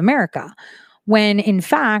States of America, when in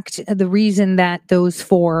fact, the reason that those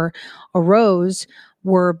 4 arose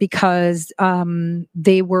were because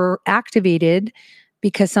they were activated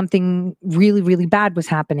because something really, really bad was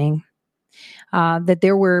happening, that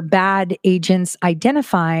there were bad agents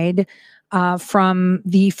identified from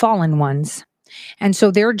the fallen ones. And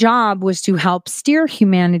so their job was to help steer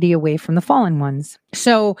humanity away from the fallen ones.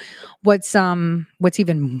 So what's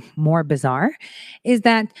even more bizarre is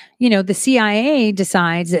that, the CIA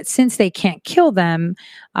decides that since they can't kill them,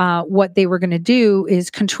 what they were going to do is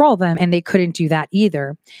control them. And they couldn't do that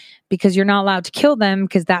either, because you're not allowed to kill them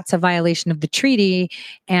because that's a violation of the treaty.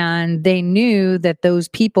 And they knew that those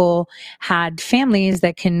people had families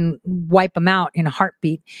that can wipe them out in a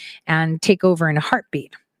heartbeat and take over in a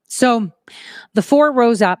heartbeat. So the four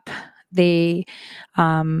rose up. They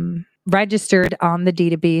registered on the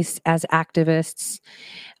database as activists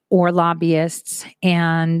or lobbyists,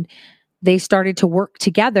 and they started to work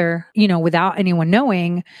together, without anyone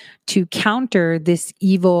knowing, to counter this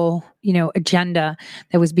evil, agenda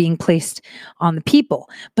that was being placed on the people.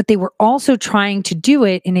 But they were also trying to do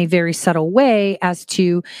it in a very subtle way as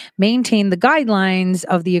to maintain the guidelines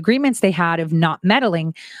of the agreements they had of not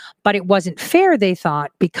meddling. But it wasn't fair, they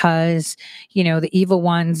thought, because, the evil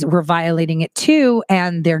ones were violating it too,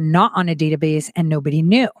 and they're not on a database and nobody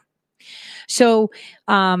knew. So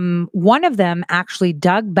one of them actually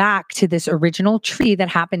dug back to this original treaty that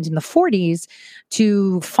happened in the 40s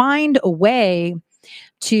to find a way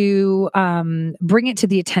to bring it to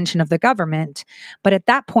the attention of the government. But at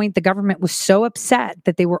that point, the government was so upset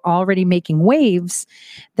that they were already making waves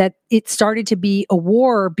that it started to be a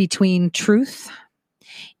war between truth,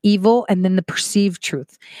 evil, and then the perceived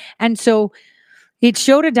truth. And so it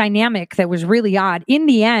showed a dynamic that was really odd. In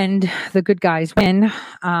the end, the good guys win,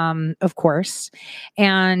 of course,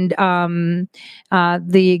 and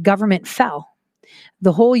the government fell.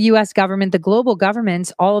 The whole U.S. government, the global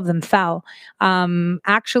governments, all of them fell.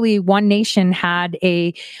 Actually, one nation had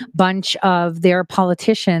a bunch of their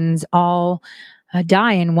politicians all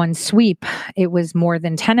die in one sweep. It was more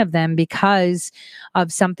than 10 of them because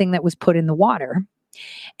of something that was put in the water.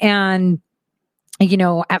 And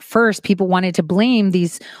at first people wanted to blame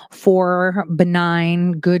these four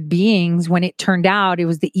benign, good beings when it turned out it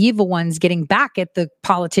was the evil ones getting back at the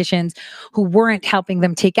politicians who weren't helping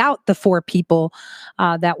them take out the four people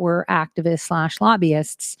that were activists /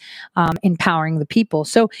 lobbyists, empowering the people.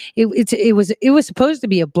 So it was supposed to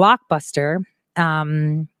be a blockbuster.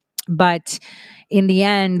 But in the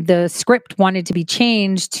end, the script wanted to be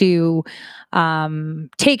changed to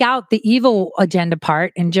take out the evil agenda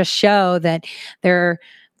part and just show that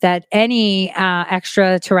that any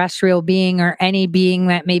extraterrestrial being or any being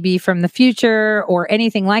that may be from the future or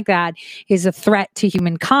anything like that is a threat to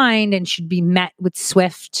humankind and should be met with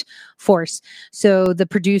swift force. So the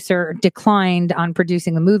producer declined on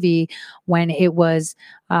producing the movie when it was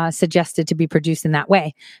suggested to be produced in that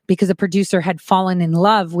way, because the producer had fallen in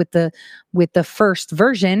love with the first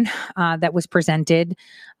version that was presented,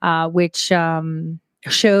 which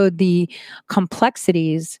showed the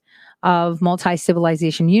complexities of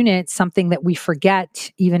multi-civilization units, something that we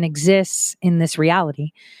forget even exists in this reality.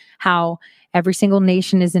 How every single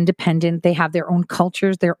nation is independent. They have their own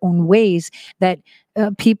cultures, their own ways that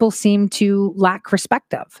people seem to lack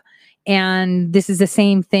respect of. And this is the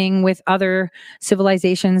same thing with other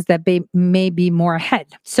civilizations that may be more ahead.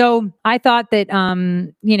 So I thought that,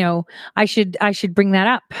 I should bring that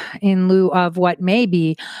up in lieu of what may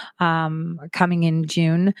be coming in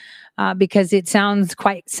June, because it sounds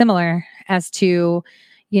quite similar as to,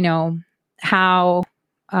 how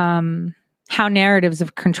narratives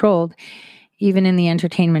have controlled even in the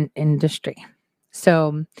entertainment industry.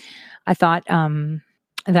 So I thought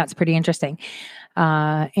that's pretty interesting.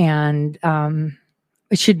 And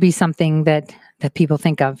it should be something that people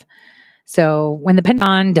think of. So when the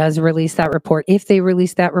Pentagon does release that report, if they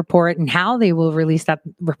release that report and how they will release that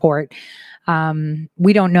report,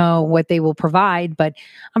 we don't know what they will provide, but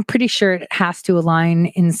I'm pretty sure it has to align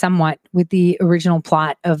in somewhat with the original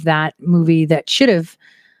plot of that movie that should have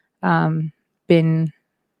been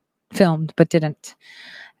filmed but didn't,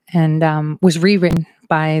 and was rewritten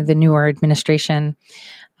by the newer administration.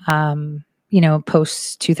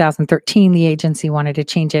 Post 2013, the agency wanted to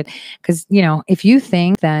change it because, if you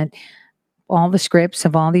think that all the scripts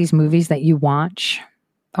of all these movies that you watch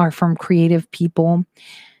are from creative people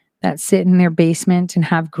that sit in their basement and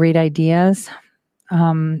have great ideas,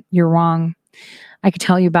 you're wrong. I could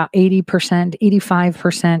tell you about 80%,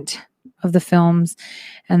 85% of the films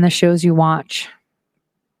and the shows you watch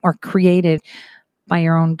are created by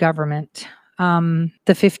your own government.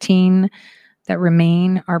 The 15 that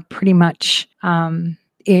remain are pretty much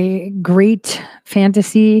a great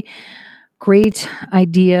fantasy, great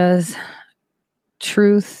ideas,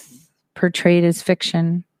 truth portrayed as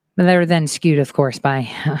fiction, but that are then skewed, of course, by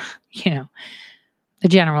the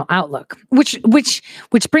general outlook. Which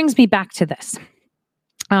brings me back to this.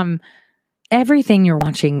 Everything you're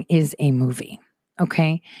watching is a movie.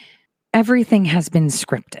 Okay, everything has been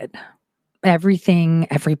scripted. Everything,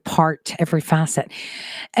 every part, every facet,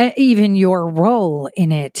 even your role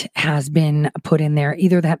in it has been put in there.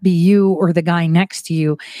 Either that be you or the guy next to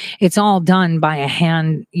you. It's all done by a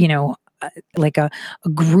hand, a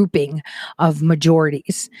grouping of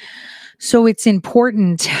majorities. So it's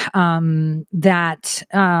important that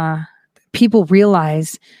people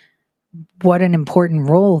realize what an important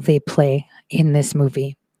role they play in this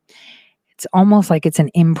movie. It's almost like it's an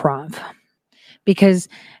improv, because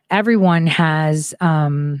everyone has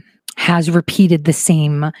repeated the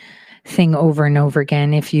same thing over and over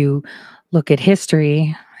again. If you look at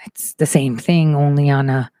history, it's the same thing, only on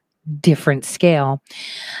a different scale.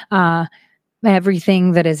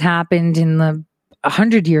 Everything that has happened in the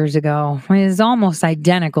 100 years ago is almost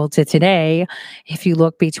identical to today. If you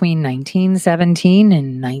look between 1917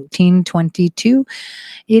 and 1922,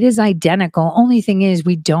 it is identical. Only thing is,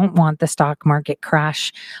 we don't want the stock market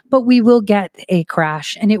crash, but we will get a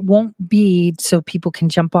crash, and it won't be so people can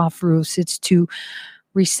jump off roofs. It's to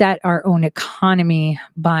reset our own economy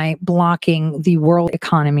by blocking the world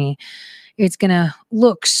economy. It's going to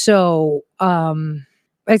look so,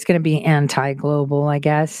 it's going to be anti-global, I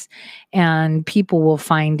guess, and people will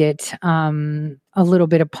find it a little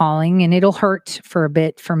bit appalling, and it'll hurt for a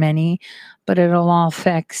bit for many, but it'll all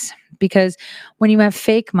fix. Because when you have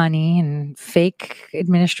fake money and fake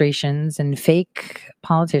administrations and fake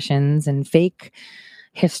politicians and fake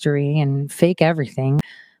history and fake everything,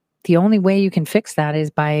 the only way you can fix that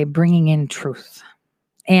is by bringing in truth.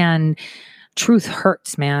 And truth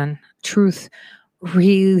hurts, man. Truth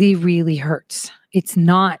really, really hurts. It's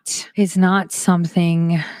not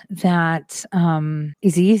something that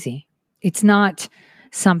is easy. It's not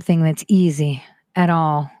something that's easy at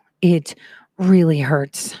all. It really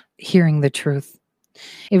hurts hearing the truth.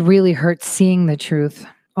 It really hurts seeing the truth.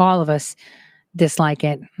 All of us dislike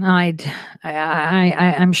it.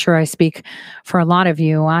 I'm sure I speak for a lot of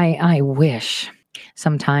you. I wish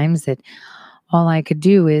sometimes that all I could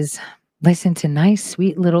do is listen to nice,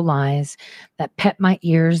 sweet little lies that pet my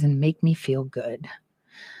ears and make me feel good.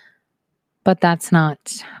 But that's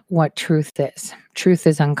not what truth is. Truth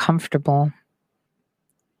is uncomfortable.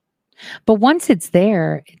 But once it's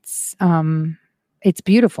there, it's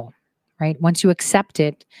beautiful, right? Once you accept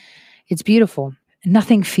it, it's beautiful.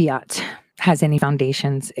 Nothing fiat has any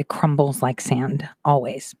foundations. It crumbles like sand,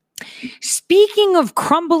 always. Speaking of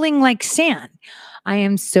crumbling like sand, I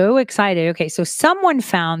am so excited. Okay, so someone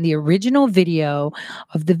found the original video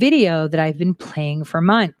of the video that I've been playing for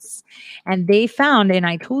months. And they found, and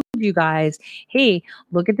I told you guys, hey,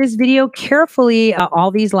 look at this video carefully,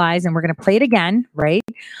 all these lies, and we're going to play it again, right?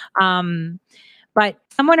 But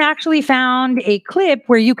someone actually found a clip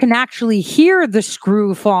where you can actually hear the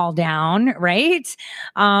screw fall down, right?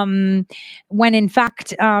 When in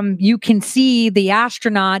fact, you can see the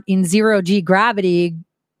astronaut in 0G gravity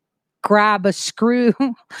grab a screw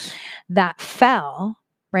that fell,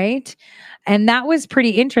 right? And that was pretty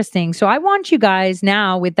interesting. So I want you guys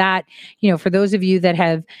now with that, for those of you that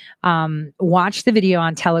have watched the video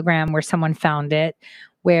on Telegram where someone found it,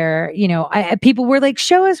 where, people were like,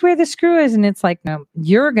 show us where the screw is. And it's like, no,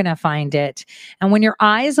 you're going to find it. And when your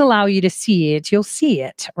eyes allow you to see it, you'll see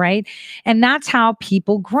it, right? And that's how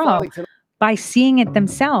people grow, by seeing it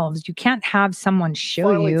themselves. You can't have someone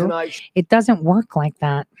show you. It doesn't work like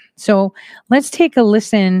that. So let's take a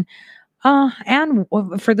listen. And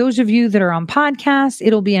for those of you that are on podcasts,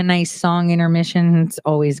 it'll be a nice song intermission. It's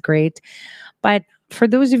always great. But for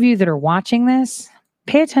those of you that are watching this,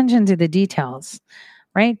 pay attention to the details,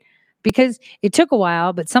 right? Because it took a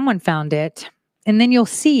while, but someone found it. And then you'll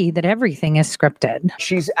see that everything is scripted.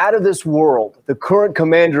 She's out of this world, the current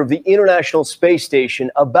commander of the International Space Station,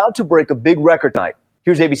 about to break a big record tonight.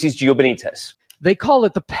 Here's ABC's Gio Benitez. They call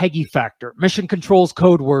it the Peggy factor, Mission Control's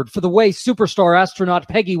code word for the way superstar astronaut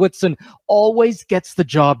Peggy Whitson always gets the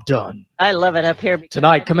job done. I love it up here.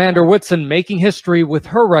 Tonight, Commander Whitson making history with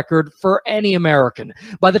her record for any American.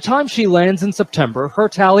 By the time she lands in September, her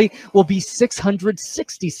tally will be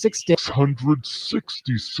 666 days.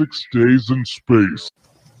 666 days in space.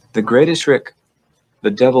 The greatest trick the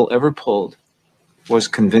devil ever pulled was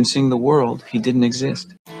convincing the world he didn't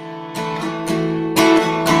exist.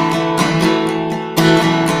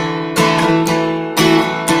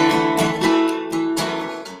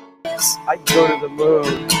 I'd go to the moon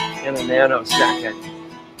in a nanosecond.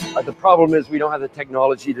 The problem is we don't have the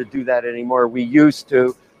technology to do that anymore. We used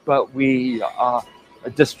to, but we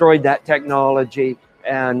destroyed that technology,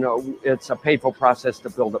 and it's a painful process to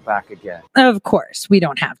build it back again. Of course, we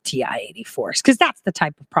don't have TI-84s because that's the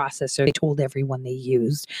type of processor they told everyone they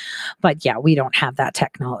used. But yeah, we don't have that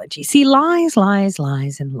technology. See, lies, lies,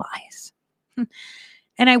 lies, and lies.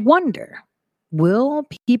 And I wonder, will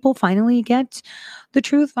people finally get the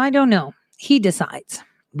truth? I don't know. He decides.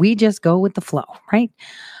 We just go with the flow, right?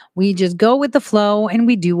 We just go with the flow and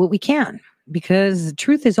we do what we can. because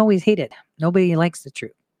truth is always hated. Nobody likes the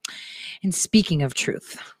truth. And speaking of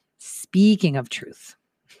truth,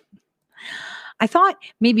 I thought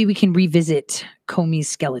maybe we can revisit Comey's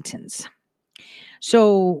skeletons.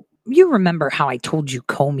 So you remember how I told you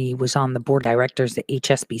Comey was on the board of directors at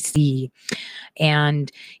HSBC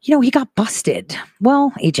and, he got busted.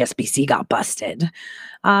 Well, HSBC got busted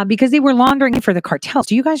because they were laundering it for the cartels.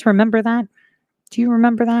 Do you guys remember that? Do you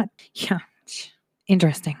remember that? Yeah.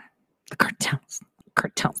 Interesting. The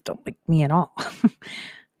cartels don't like me at all.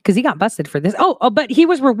 Because he got busted for this. Oh, but he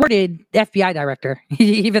was rewarded FBI director,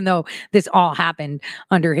 even though this all happened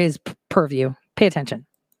under his purview. Pay attention.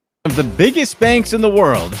 Of the biggest banks in the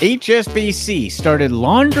world, HSBC started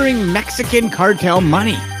laundering Mexican cartel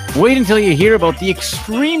money. Wait until you hear about the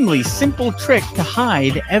extremely simple trick to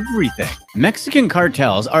hide everything. Mexican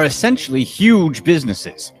cartels are essentially huge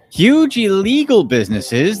businesses. Huge illegal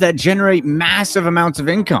businesses that generate massive amounts of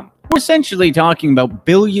income. We're essentially talking about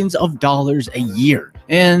billions of dollars a year.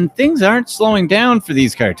 And things aren't slowing down for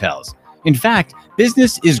these cartels. In fact,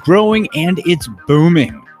 business is growing and it's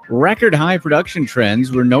booming. Record high production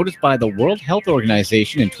trends were noticed by the World Health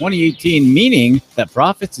Organization in 2018, meaning that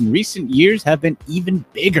profits in recent years have been even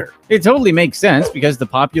bigger. It totally makes sense because the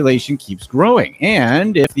population keeps growing.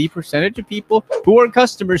 And if the percentage of people who are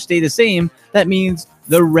customers stay the same, that means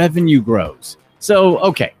the revenue grows. So,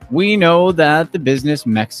 okay, we know that the business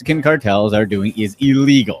Mexican cartels are doing is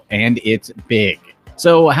illegal and it's big.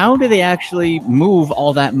 So how do they actually move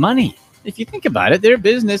all that money? If you think about it, their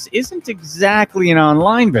business isn't exactly an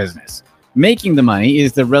online business. Making the money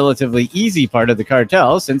is the relatively easy part of the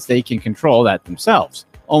cartel since they can control that themselves.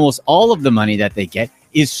 Almost all of the money that they get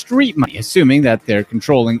is street money, assuming that they're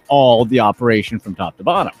controlling all the operation from top to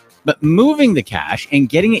bottom. But moving the cash and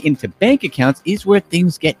getting it into bank accounts is where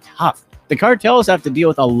things get tough. The cartels have to deal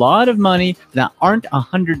with a lot of money that aren't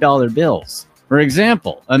 $100 bills. For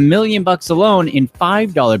example, $1 million alone in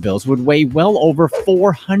 $5 bills would weigh well over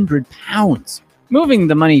 400 pounds. Moving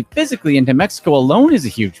the money physically into Mexico alone is a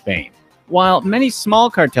huge pain. While many small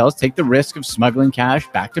cartels take the risk of smuggling cash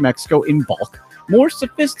back to Mexico in bulk, more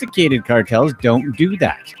sophisticated cartels don't do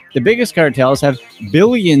that. The biggest cartels have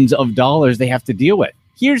billions of dollars they have to deal with.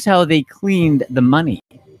 Here's how they cleaned the money.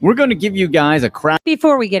 We're going to give you guys a crack.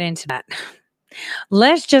 Before we get into that,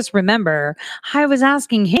 let's just remember, I was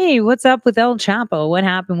asking, hey, what's up with El Chapo? What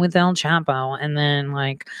happened with El Chapo? And then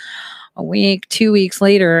like a week, 2 weeks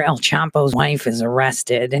later, El Chapo's wife is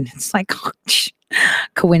arrested. And it's like,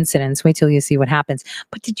 coincidence. Wait till you see what happens.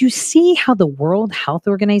 But did you see how the World Health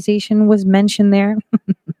Organization was mentioned there?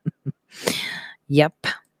 Yep.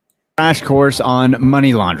 Crash course on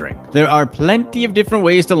money laundering. There are plenty of different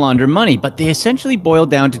ways to launder money, but they essentially boil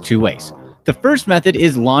down to two ways. The first method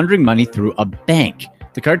is laundering money through a bank.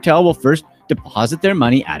 The cartel will first deposit their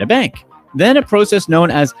money at a bank. Then a process known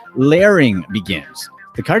as layering begins.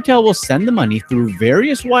 The cartel will send the money through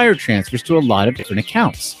various wire transfers to a lot of different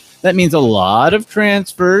accounts. That means a lot of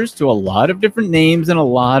transfers to a lot of different names in a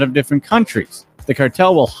lot of different countries. The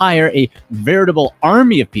cartel will hire a veritable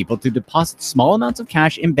army of people to deposit small amounts of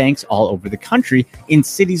cash in banks all over the country in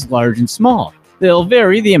cities large and small. They'll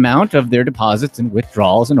vary the amount of their deposits and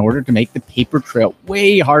withdrawals in order to make the paper trail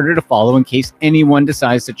way harder to follow in case anyone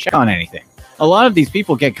decides to check on anything. A lot of these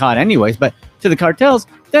people get caught anyways, but to the cartels,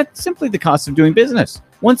 that's simply the cost of doing business.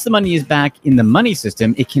 Once the money is back in the money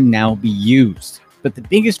system, it can now be used. But the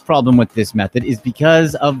biggest problem with this method is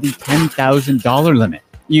because of the $10,000 limit.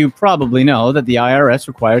 You probably know that the IRS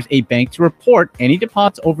requires a bank to report any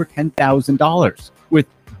deposits over $10,000. With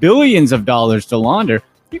billions of dollars to launder,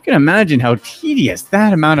 you can imagine how tedious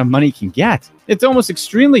that amount of money can get. It's almost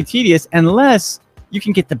extremely tedious unless you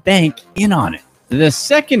can get the bank in on it. The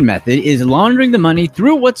second method is laundering the money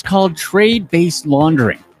through what's called trade-based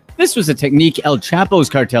laundering. This was a technique El Chapo's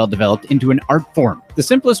cartel developed into an art form. The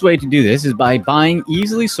simplest way to do this is by buying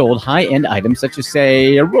easily sold high-end items such as,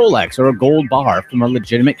 say, a Rolex or a gold bar from a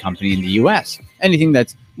legitimate company in the US. Anything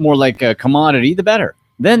that's more like a commodity, the better.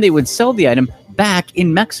 Then they would sell the item back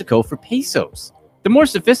in Mexico for pesos. The more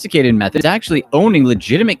sophisticated method is actually owning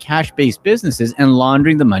legitimate cash-based businesses and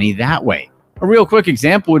laundering the money that way. A real quick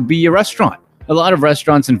example would be a restaurant. A lot of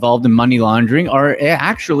restaurants involved in money laundering are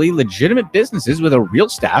actually legitimate businesses with a real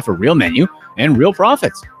staff, a real menu, and real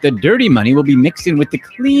profits. The dirty money will be mixed in with the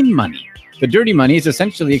clean money. The dirty money is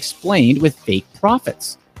essentially explained with fake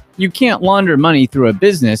profits. You can't launder money through a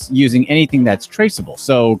business using anything that's traceable,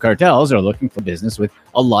 so cartels are looking for business with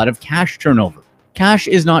a lot of cash turnover. Cash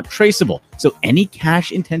is not traceable, so any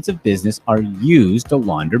cash-intensive business are used to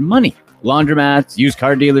launder money. Laundromats, used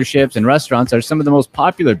car dealerships, and restaurants are some of the most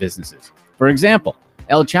popular businesses. For example,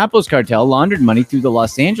 El Chapo's cartel laundered money through the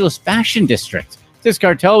Los Angeles fashion district. This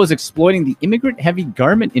cartel was exploiting the immigrant-heavy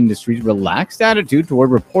garment industry's relaxed attitude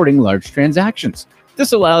toward reporting large transactions.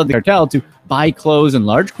 This allowed the cartel to buy clothes in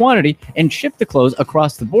large quantity and ship the clothes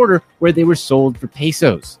across the border where they were sold for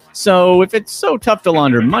pesos. So if it's so tough to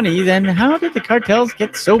launder money, then how did the cartels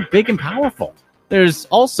get so big and powerful? There's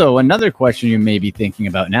also another question you may be thinking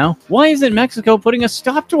about now. Why isn't Mexico putting a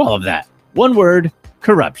stop to all of that? One word: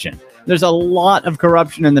 corruption. There's a lot of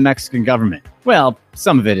corruption in the Mexican government. Well,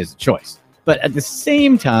 some of it is a choice. But at the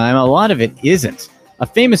same time, a lot of it isn't. A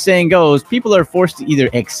famous saying goes, people are forced to either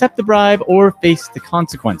accept the bribe or face the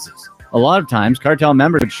consequences. A lot of times, cartel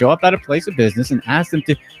members would show up at a place of business and ask them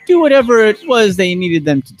to do whatever it was they needed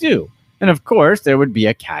them to do. And of course, there would be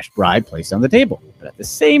a cash bribe placed on the table. But at the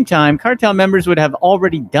same time, cartel members would have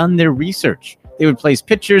already done their research. They would place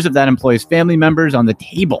pictures of that employee's family members on the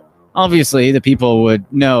table. Obviously, the people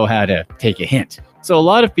would know how to take a hint. So a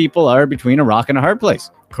lot of people are between a rock and a hard place.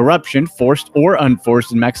 Corruption, forced or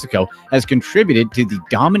unforced in Mexico, has contributed to the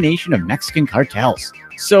domination of Mexican cartels.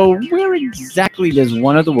 So where exactly does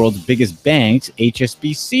one of the world's biggest banks,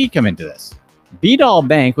 HSBC, come into this? Bidal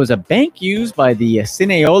Bank was a bank used by the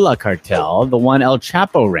Sinaloa cartel, the one El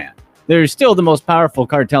Chapo ran. They're still the most powerful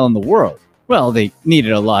cartel in the world. Well, they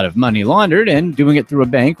needed a lot of money laundered, and doing it through a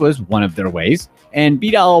bank was one of their ways. And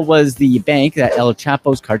Bidal was the bank that El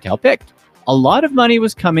Chapo's cartel picked. A lot of money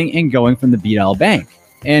was coming and going from the Bidal Bank.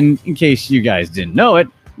 And in case you guys didn't know it,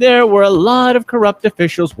 there were a lot of corrupt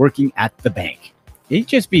officials working at the bank.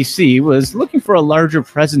 HSBC was looking for a larger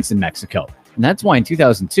presence in Mexico, and that's why in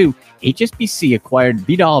 2002, HSBC acquired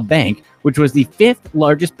Bidal Bank, which was the 5th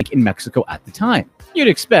largest bank in Mexico at the time. You'd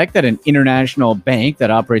expect that an international bank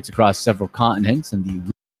that operates across several continents and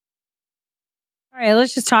the... All right,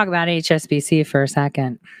 let's just talk about HSBC for a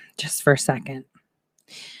second. Just for a second.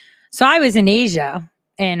 So I was in Asia,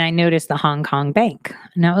 and I noticed the Hong Kong Bank.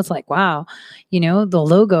 And I was like, wow, the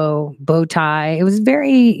logo, bow tie, it was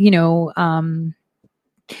very,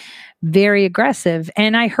 very aggressive.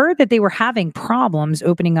 And I heard that they were having problems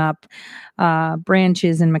opening up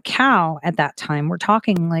branches in Macau at that time. We're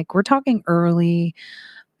talking the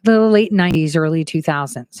late 90s, early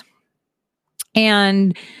 2000s.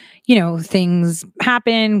 And things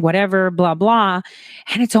happen, whatever, blah, blah.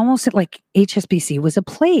 And it's almost like HSBC was a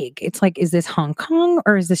plague. It's like, is this Hong Kong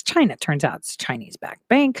or is this China? Turns out it's a Chinese-backed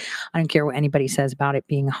bank. I don't care what anybody says about it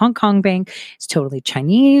being a Hong Kong bank. It's totally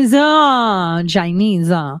Chinese. And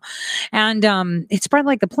it spread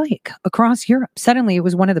like the plague across Europe. Suddenly, it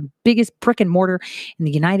was one of the biggest brick and mortar in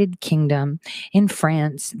the United Kingdom, in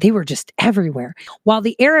France. They were just everywhere. While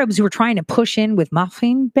the Arabs were trying to push in with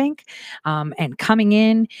Mafin Bank and coming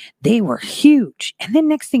in, they were huge. And then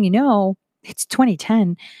next thing you know, it's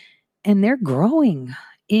 2010 and they're growing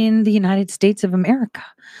in the United States of America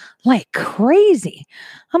like crazy.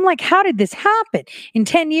 I'm like, how did this happen? In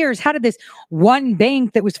 10 years, how did this one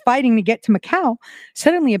bank that was fighting to get to Macau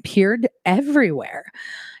suddenly appeared everywhere?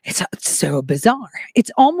 It's so bizarre.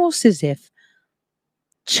 It's almost as if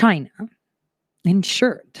China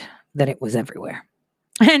ensured that it was everywhere.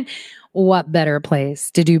 And what better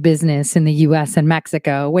place to do business in the US and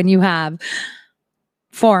Mexico when you have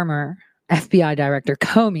former FBI Director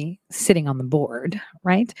Comey sitting on the board,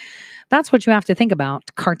 right? That's what you have to think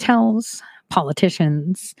about. Cartels,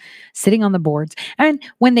 politicians sitting on the boards. And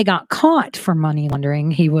when they got caught for money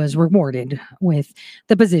laundering, he was rewarded with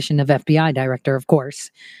the position of FBI Director, of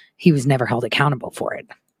course. He was never held accountable for it.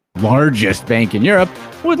 Largest bank in Europe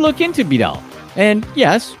would look into Bidal. And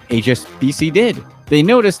yes, HSBC did. They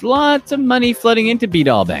noticed lots of money flooding into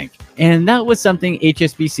Bidal Bank, and that was something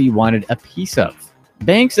HSBC wanted a piece of.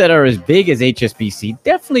 Banks that are as big as HSBC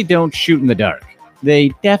definitely don't shoot in the dark.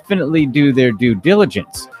 They definitely do their due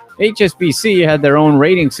diligence. HSBC had their own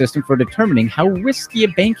rating system for determining how risky a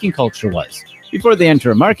banking culture was. Before they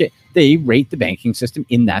enter a market, they rate the banking system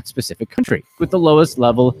in that specific country, with the lowest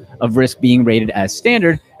level of risk being rated as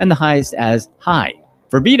standard and the highest as high.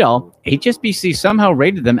 For Bidal, HSBC somehow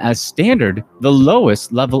rated them as standard, the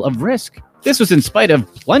lowest level of risk. This was in spite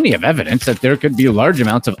of plenty of evidence that there could be large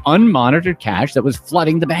amounts of unmonitored cash that was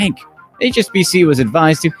flooding the bank. HSBC was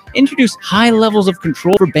advised to introduce high levels of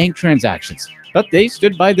control for bank transactions, but they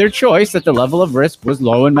stood by their choice that the level of risk was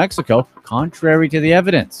low in Mexico, contrary to the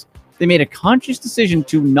evidence. They made a conscious decision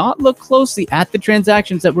to not look closely at the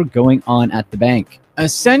transactions that were going on at the bank.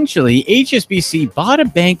 Essentially, HSBC bought a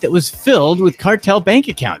bank that was filled with cartel bank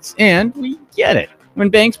accounts, and we get it. When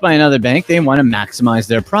banks buy another bank, they want to maximize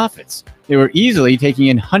their profits. They were easily taking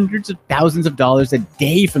in hundreds of thousands of dollars a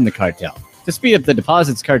day from the cartel. To speed up the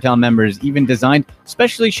deposits, cartel members even designed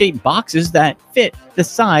specially shaped boxes that fit the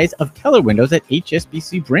size of teller windows at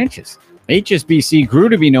HSBC branches. HSBC grew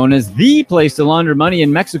to be known as the place to launder money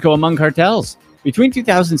in Mexico among cartels. Between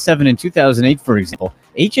 2007 and 2008, for example,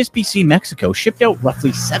 HSBC Mexico shipped out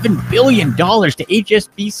roughly $7 billion to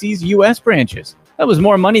HSBC's U.S. branches. That was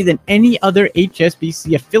more money than any other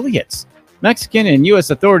HSBC affiliates. Mexican and U.S.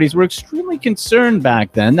 authorities were extremely concerned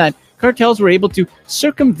back then that cartels were able to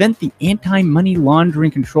circumvent the anti-money laundering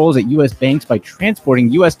controls at U.S. banks by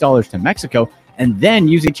transporting U.S. dollars to Mexico and then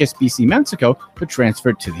use HSBC Mexico to transfer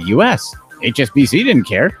it to the U.S. HSBC didn't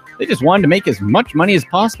care. They just wanted to make as much money as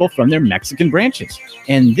possible from their Mexican branches.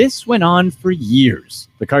 And this went on for years.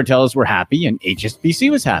 The cartels were happy and HSBC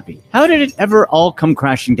was happy. How did it ever all come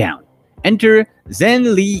crashing down? Enter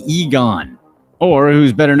Zenli Yigan, or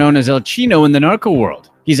who's better known as El Chino in the narco world.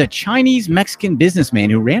 He's a Chinese-Mexican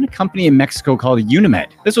businessman who ran a company in Mexico called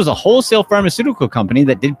Unimed. This was a wholesale pharmaceutical company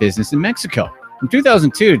that did business in Mexico. From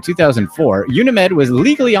 2002 to 2004, Unimed was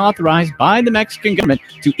legally authorized by the Mexican government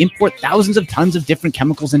to import thousands of tons of different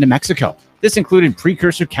chemicals into Mexico. This included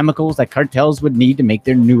precursor chemicals that cartels would need to make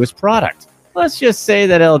their newest product. Let's just say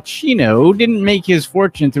that El Chino didn't make his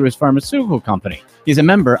fortune through his pharmaceutical company. He's a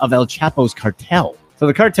member of El Chapo's cartel. So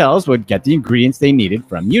the cartels would get the ingredients they needed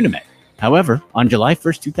from Unimed. However, on July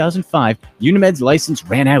 1st, 2005, Unimed's license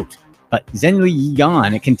ran out. But Zenli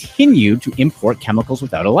Yigan continued to import chemicals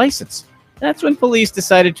without a license. That's when police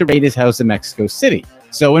decided to raid his house in Mexico City.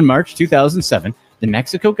 So in March 2007, the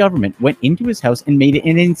Mexico government went into his house and made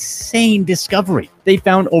an insane discovery. They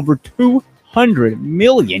found over $200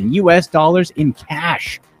 million in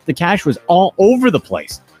cash. The cash was all over the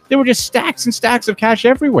place. There were just stacks and stacks of cash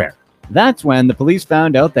everywhere. That's when the police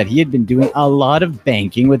found out that he had been doing a lot of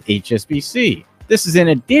banking with HSBC. This is in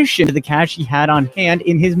addition to the cash he had on hand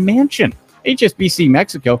in his mansion. HSBC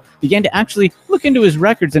Mexico began to actually look into his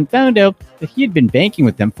records and found out that he had been banking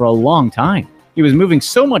with them for a long time. He was moving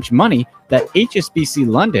so much money that HSBC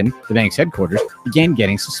London, the bank's headquarters, began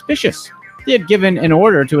getting suspicious. They had given an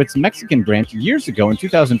order to its Mexican branch years ago in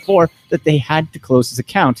 2004 that they had to close his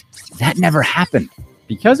account. That never happened.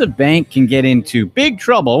 Because a bank can get into big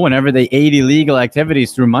trouble whenever they aid illegal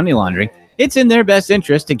activities through money laundering, it's in their best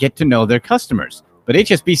interest to get to know their customers. But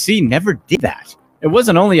HSBC never did that. It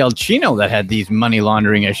wasn't only El Chino that had these money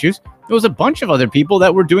laundering issues. There was a bunch of other people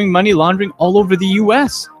that were doing money laundering all over the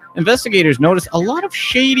U.S. Investigators noticed a lot of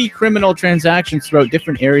shady criminal transactions throughout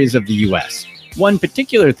different areas of the U.S. One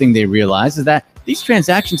particular thing they realized is that these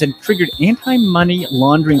transactions had triggered anti-money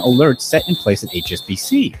laundering alerts set in place at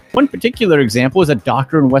HSBC. One particular example was a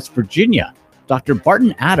doctor in West Virginia. Dr.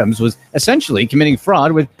 Barton Adams was essentially committing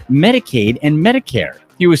fraud with Medicaid and Medicare.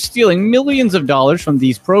 He was stealing millions of dollars from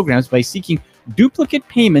these programs by seeking duplicate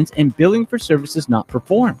payments and billing for services not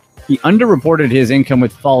performed. He underreported his income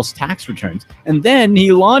with false tax returns, and then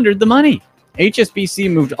he laundered the money.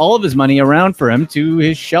 HSBC moved all of his money around for him to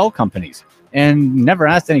his shell companies and never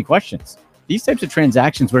asked any questions. These types of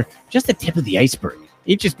transactions were just the tip of the iceberg.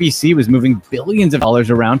 HSBC was moving billions of dollars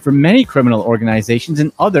around for many criminal organizations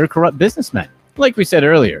and other corrupt businessmen. Like we said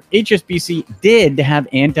earlier, HSBC did have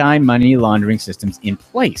anti-money laundering systems in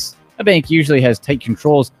place. A bank usually has tight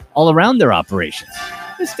controls all around their operations.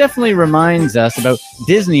 This definitely reminds us about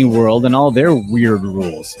Disney World and all their weird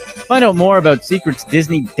rules. Find out more about secrets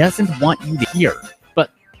Disney doesn't want you to hear,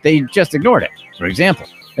 but they just ignored it. For example,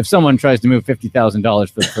 if someone tries to move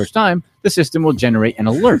 $50,000 for the first time, the system will generate an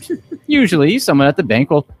alert. Usually, someone at the bank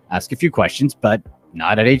will ask a few questions, but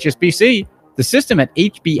not at HSBC. The system at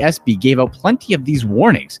HBSB gave out plenty of these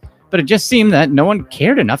warnings, but it just seemed that no one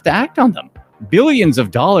cared enough to act on them. Billions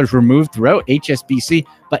of dollars were moved throughout HSBC,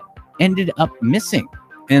 but ended up missing.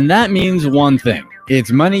 And that means one thing.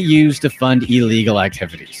 It's money used to fund illegal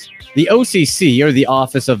activities. The OCC, or the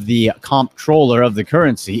Office of the Comptroller of the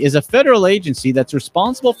Currency, is a federal agency that's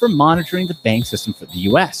responsible for monitoring the bank system for the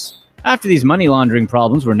U.S. After these money laundering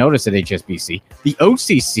problems were noticed at HSBC, the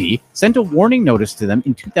OCC sent a warning notice to them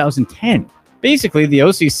in 2010. Basically, the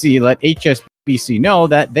OCC let HSBC know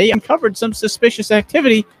that they uncovered some suspicious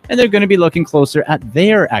activity and they're going to be looking closer at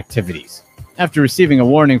their activities. After receiving a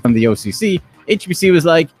warning from the OCC, HSBC was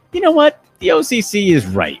like, you know what? The OCC is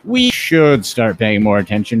right. We should start paying more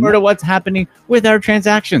attention to what's happening with our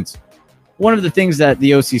transactions. One of the things that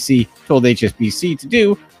the OCC told HSBC to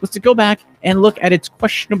do was to go back and look at its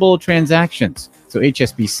questionable transactions. So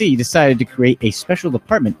HSBC decided to create a special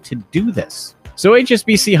department to do this. So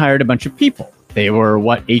HSBC hired a bunch of people. They were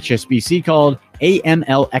what HSBC called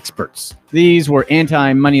AML experts. These were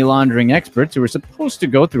anti-money laundering experts who were supposed to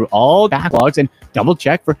go through all backlogs and double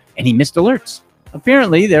check for any missed alerts.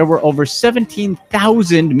 Apparently, there were over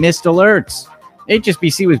 17,000 missed alerts.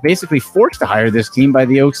 HSBC was basically forced to hire this team by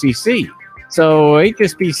the OCC. So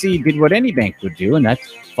HSBC did what any bank would do, and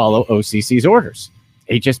that's follow OCC's orders.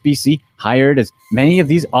 HSBC hired as many of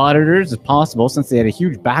these auditors as possible since they had a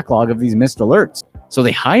huge backlog of these missed alerts. So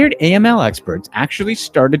they hired AML experts, actually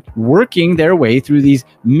started working their way through these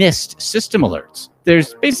missed system alerts.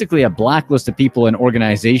 There's basically a blacklist of people and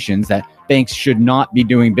organizations that banks should not be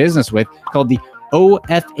doing business with called the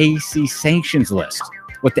OFAC sanctions list.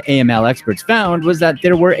 What the AML experts found was that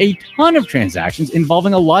there were a ton of transactions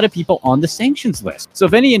involving a lot of people on the sanctions list. So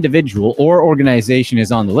if any individual or organization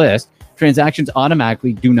is on the list, transactions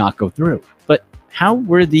automatically do not go through. But how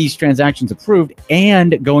were these transactions approved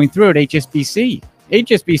and going through at HSBC?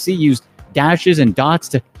 HSBC used dashes and dots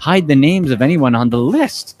to hide the names of anyone on the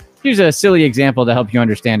list. Here's a silly example to help you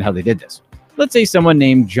understand how they did this. Let's say someone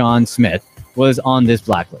named John Smith was on this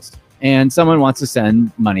blacklist, and someone wants to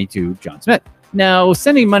send money to John Smith. Now,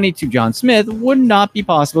 sending money to John Smith would not be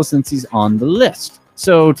possible since he's on the list.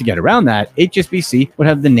 So to get around that, HSBC would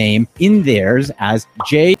have the name in theirs as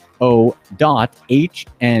J.O.H.N.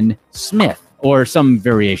 Smith, or some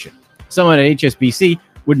variation. Someone at HSBC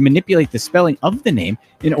would manipulate the spelling of the name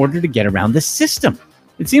in order to get around the system.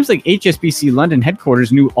 It seems like HSBC London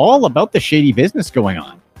headquarters knew all about the shady business going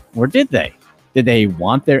on. Or did they? Did they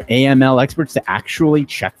want their AML experts to actually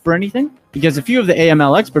check for anything? Because a few of the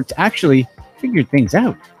AML experts actually figured things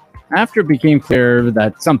out. After it became clear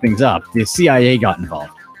that something's up, the CIA got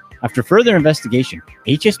involved. After further investigation,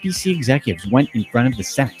 HSBC executives went in front of the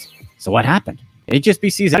Senate. So what happened?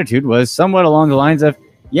 HSBC's attitude was somewhat along the lines of,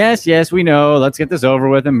 yes, we know, let's get this over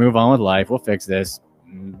with and move on with life. We'll fix this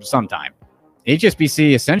sometime.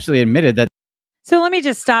 HSBC essentially admitted that. So let me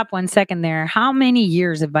just stop 1 second there. How many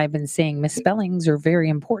years have I been saying misspellings are very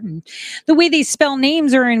important? The way they spell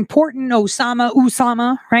names are important.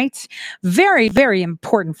 Usama, right? Very, very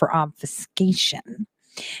important for obfuscation.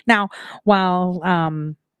 Now, while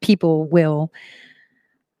people will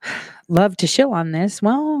love to shill on this,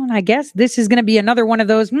 well, I guess this is going to be another one of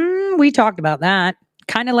those, we talked about that.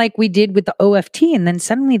 Kind of like we did with the OFT, and then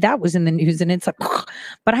suddenly that was in the news, and it's like,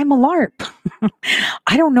 but I'm a LARP.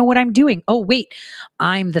 I don't know what I'm doing. Oh, wait,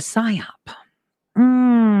 I'm the PSYOP.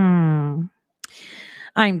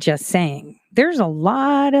 I'm just saying, there's a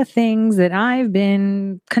lot of things that I've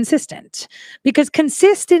been consistent, because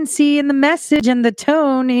consistency in the message and the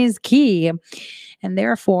tone is key. And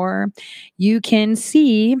therefore, you can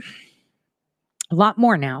see a lot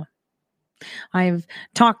more now. I've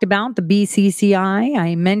talked about the BCCI.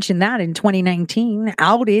 I mentioned that in 2019,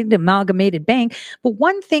 outed Amalgamated Bank. But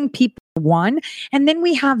one thing people won, and then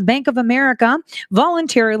we have Bank of America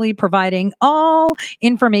voluntarily providing all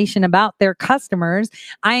information about their customers.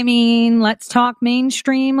 I mean, let's talk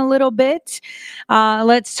mainstream a little bit.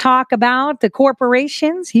 Let's talk about the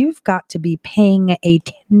corporations. You've got to be paying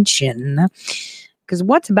attention, because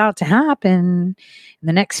what's about to happen in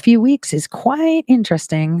the next few weeks is quite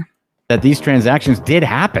interesting. That these transactions did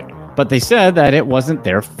happen, but they said that it wasn't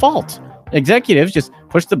their fault. Executives just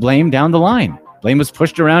pushed the blame down the line. Blame was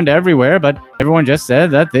pushed around everywhere, but everyone just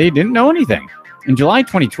said that they didn't know anything. In July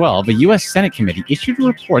 2012, a U.S. Senate committee issued a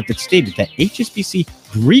report that stated that HSBC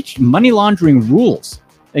breached money laundering rules.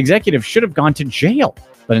 Executives should have gone to jail,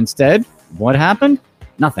 but instead, what happened?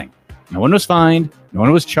 Nothing. No one was fined. No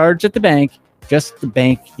one was charged at the bank. Just the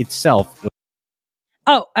bank itself.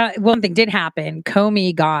 One thing did happen.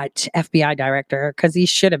 Comey got FBI director because he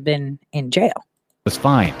should have been in jail. Was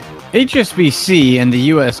fined. HSBC and the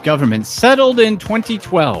U.S. government settled in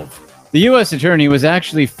 2012. The U.S. attorney was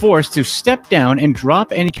actually forced to step down and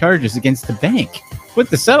drop any charges against the bank. With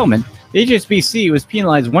the settlement, HSBC was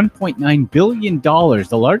penalized $1.9 billion,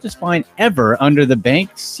 the largest fine ever under the Bank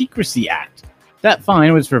Secrecy Act. That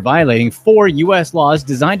fine was for violating 4 U.S. laws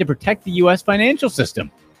designed to protect the U.S. financial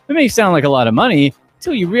system. It may sound like a lot of money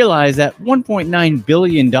until you realize that $1.9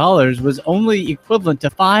 billion was only equivalent to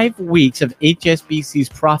 5 weeks of HSBC's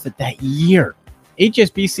profit that year.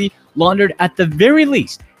 HSBC laundered at the very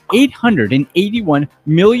least $881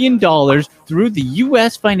 million through the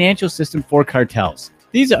U.S. financial system for cartels.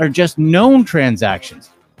 These are just known transactions.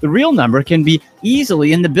 The real number can be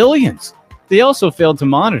easily in the billions. They also failed to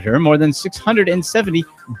monitor more than $670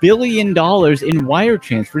 billion in wire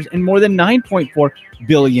transfers and more than $9.4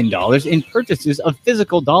 billion in purchases of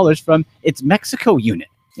physical dollars from its Mexico unit.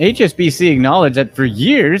 HSBC acknowledged that for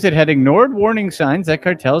years it had ignored warning signs that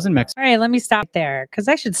cartels in Mexico. All right, let me stop there because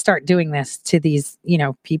I should start doing this to these,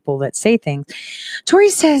 people that say things. Tori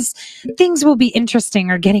says things will be interesting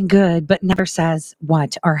or getting good, but never says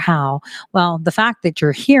what or how. Well, the fact that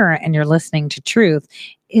you're here and you're listening to truth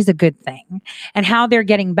is a good thing. And how they're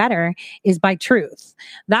getting better is by truth.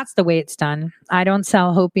 That's the way it's done. I don't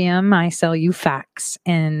sell hopium. I sell you facts.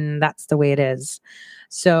 And that's the way it is.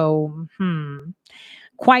 So,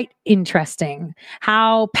 quite interesting.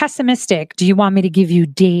 How pessimistic? Do you want me to give you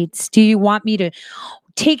dates? Do you want me to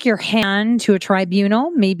take your hand to a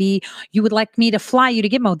tribunal? Maybe you would like me to fly you to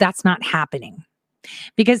Gitmo. That's not happening.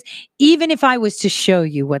 Because even if I was to show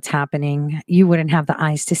you what's happening, you wouldn't have the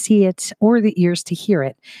eyes to see it or the ears to hear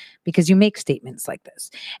it because you make statements like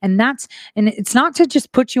this. And it's not to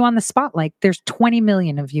just put you on the spotlight. There's 20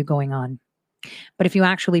 million of you going on. But if you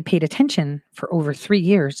actually paid attention for over 3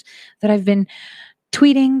 years that I've been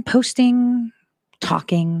tweeting, posting,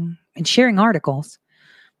 talking, and sharing articles,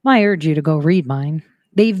 I urge you to go read mine.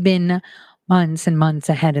 They've been months and months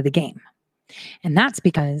ahead of the game. And that's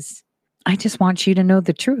because I just want you to know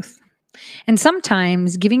the truth. And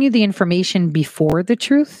sometimes giving you the information before the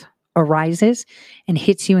truth arises and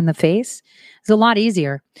hits you in the face is a lot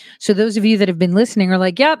easier. So those of you that have been listening are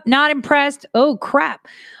like, yep, not impressed. Oh, crap.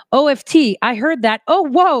 OFT, I heard that. Oh,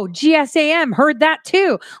 whoa, GSAM, heard that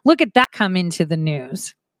too. Look at that come into the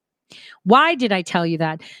news. Why did I tell you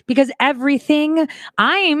that? Because everything,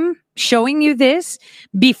 I'm showing you this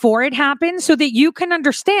before it happens so that you can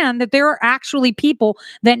understand that there are actually people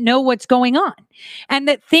that know what's going on and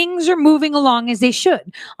that things are moving along as they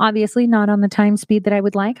should. Obviously, not on the time speed that I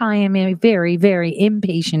would like. I am a very, very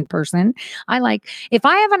impatient person. If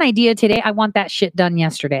I have an idea today, I want that shit done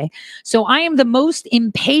yesterday. So I am the most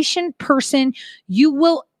impatient person you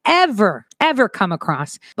will ever come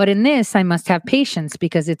across. But in this, I must have patience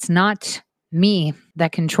because it's not me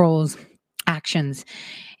that controls actions.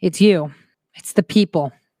 It's you. It's the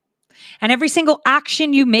people. And every single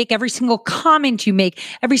action you make, every single comment you make,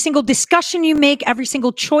 every single discussion you make, every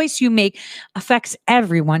single choice you make affects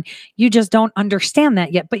everyone. You just don't understand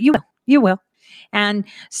that yet, but you will. You will. And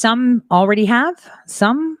some already have,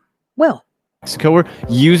 some will. Mexico were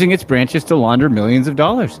using its branches to launder millions of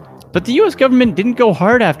dollars. But the U.S. government didn't go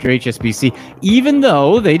hard after HSBC, even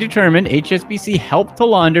though they determined HSBC helped to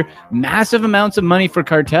launder massive amounts of money for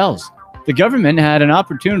cartels. The government had an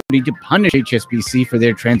opportunity to punish HSBC for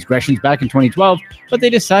their transgressions back in 2012, but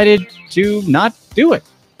they decided to not do it.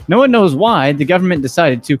 No one knows why the government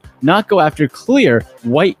decided to not go after clear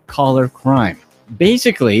white-collar crime.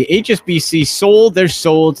 Basically, HSBC sold their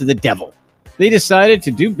soul to the devil. They decided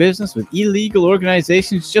to do business with illegal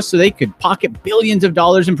organizations just so they could pocket billions of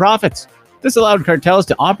dollars in profits. This allowed cartels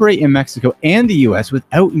to operate in Mexico and the U.S.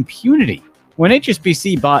 without impunity. When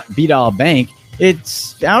HSBC bought Vidal Bank,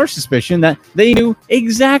 it's our suspicion that they knew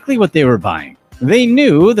exactly what they were buying. They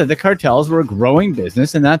knew that the cartels were a growing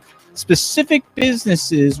business and that specific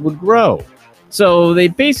businesses would grow. So they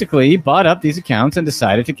basically bought up these accounts and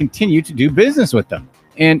decided to continue to do business with them.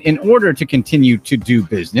 And in order to continue to do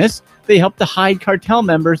business, they helped to hide cartel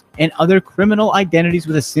members and other criminal identities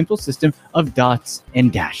with a simple system of dots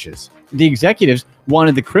and dashes. The executives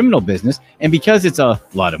wanted the criminal business, and because it's a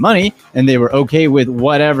lot of money and they were okay with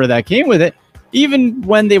whatever that came with it, even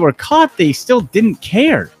when they were caught, they still didn't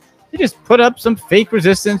care. They just put up some fake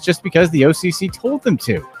resistance just because the OCC told them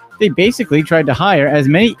to. They basically tried to hire as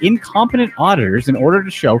many incompetent auditors in order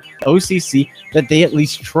to show OCC that they at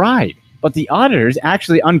least tried. But the auditors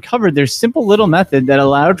actually uncovered their simple little method that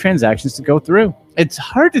allowed transactions to go through. It's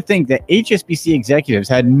hard to think that HSBC executives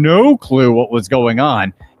had no clue what was going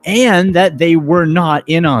on and that they were not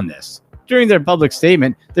in on this. During their public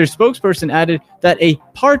statement, their spokesperson added that a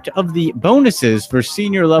part of the bonuses for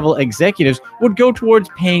senior level executives would go towards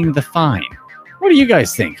paying the fine. What do you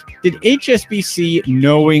guys think? Did HSBC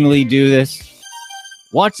knowingly do this?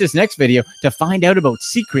 Watch this next video to find out about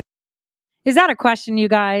secret. Is that a question, you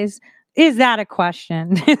guys? Is that a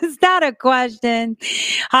question? Is that a question?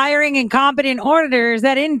 Hiring incompetent auditors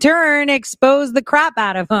that in turn expose the crap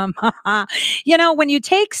out of them. When you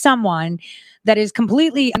take someone that is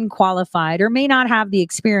completely unqualified or may not have the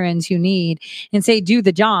experience you need and say, do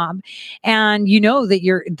the job, and you know that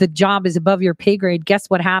the job is above your pay grade, guess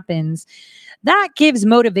what happens? That gives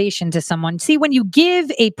motivation to someone. See, when you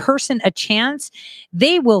give a person a chance,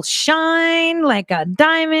 they will shine like a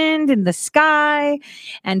diamond in the sky.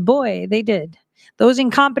 And boy, they did. Those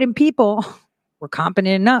incompetent people were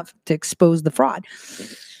competent enough to expose the fraud.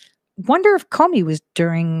 Wonder if Comey was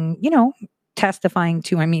during, testifying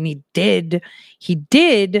to, he did,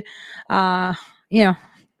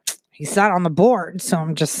 he He sat on the board, so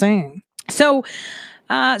I'm just saying. So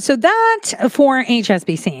that for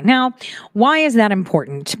HSBC. Now, why is that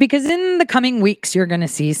important? Because in the coming weeks, you're going to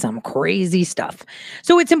see some crazy stuff.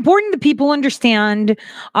 So it's important that people understand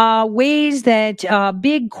ways that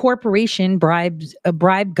big corporation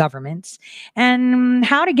bribe governments and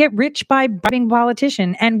how to get rich by bribing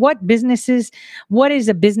politicians and what is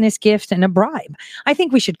a business gift and a bribe. I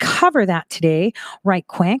think we should cover that today, right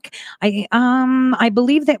quick. I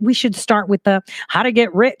believe that we should start with the how to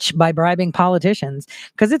get rich by bribing politicians,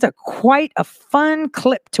 because it's quite a fun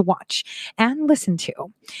clip to watch and listen to,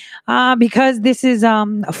 because this is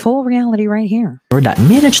a full reality right here. That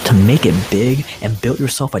managed to make it big and built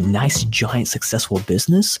yourself a nice, giant, successful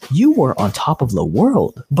business. You were on top of the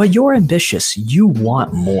world, but you're ambitious. You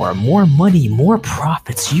want more money, more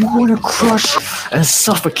profits. You want to crush and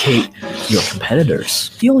suffocate your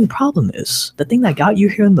competitors. The only problem is the thing that got you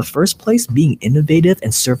here in the first place, being innovative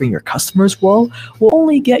and serving your customers well, will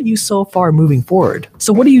only get you so far moving forward.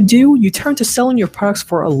 So what do? You turn to selling your products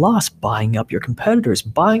for a loss, buying up your competitors,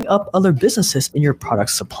 buying up other businesses in your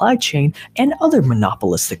product supply chain, and other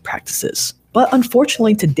monopolistic practices. But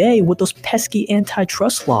unfortunately today, with those pesky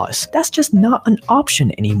antitrust laws, that's just not an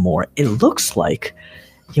option anymore. It looks like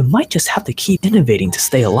you might just have to keep innovating to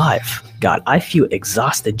stay alive. God, I feel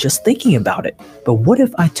exhausted just thinking about it. But what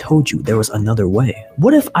if I told you there was another way?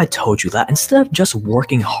 What if I told you that instead of just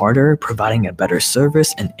working harder, providing a better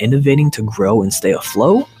service, and innovating to grow and stay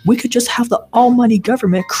afloat, we could just have the almighty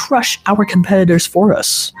government crush our competitors for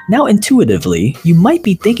us? Now, intuitively, you might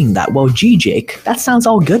be thinking that, well, gee, Jake, that sounds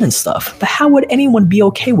all good and stuff, but how would anyone be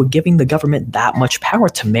okay with giving the government that much power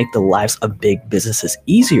to make the lives of big businesses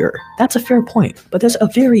easier? That's a fair point, but there's a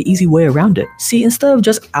very easy way around it. See, instead of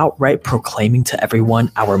just outright proclaiming to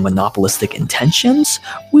everyone our monopolistic intentions,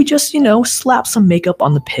 we just, slap some makeup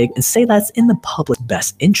on the pig and say that's in the public's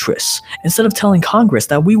best interests. Instead of telling Congress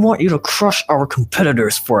that we want you to crush our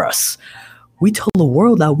competitors for us, we tell the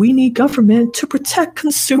world that we need government to protect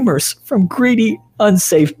consumers from greedy,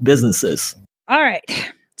 unsafe businesses. All right.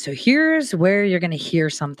 So here's where you're going to hear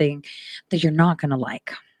something that you're not going to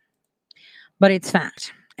like. But it's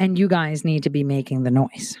fact. And you guys need to be making the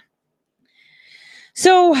noise.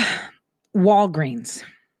 So, Walgreens,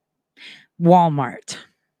 Walmart,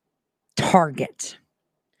 Target,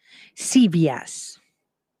 CVS,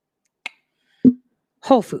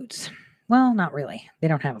 Whole Foods. Well, not really. They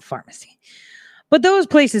don't have a pharmacy. But those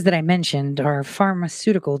places that I mentioned are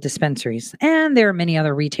pharmaceutical dispensaries. And there are many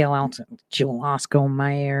other retail outlets, Jewel-Osco,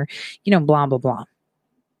 Meijer, blah, blah, blah.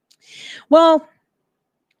 Well,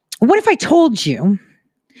 what if I told you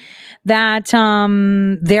that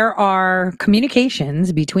there are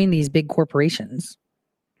communications between these big corporations,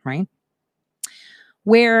 right?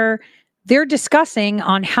 Where they're discussing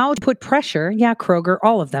on how to put pressure, Kroger,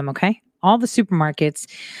 all of them, okay? All the supermarkets,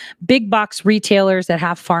 big box retailers that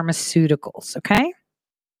have pharmaceuticals, okay?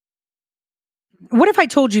 What if I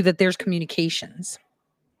told you that there's communications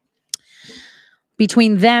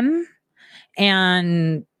between them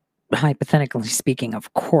and, hypothetically speaking,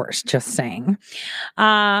 of course, just saying,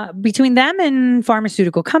 between them and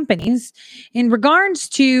pharmaceutical companies in regards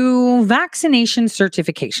to vaccination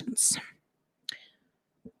certifications?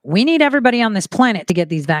 We need everybody on this planet to get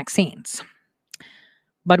these vaccines.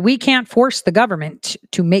 But we can't force the government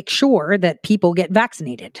to make sure that people get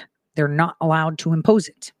vaccinated. They're not allowed to impose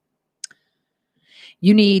it.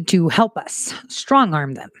 You need to help us strong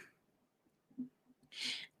arm them.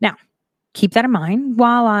 Now, keep that in mind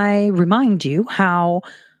while I remind you how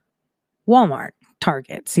Walmart,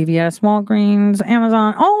 Target, CVS, Walgreens,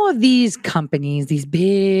 Amazon, all of these companies, these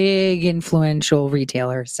big influential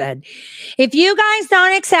retailers said, if you guys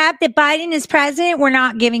don't accept that Biden is president, we're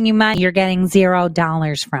not giving you money. You're getting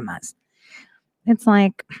 $0 from us. It's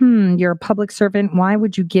like, you're a public servant. Why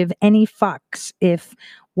would you give any fucks if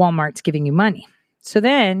Walmart's giving you money? So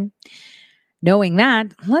then, knowing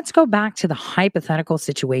that, let's go back to the hypothetical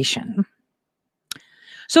situation.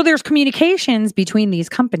 So there's communications between these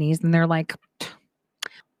companies, and they're like,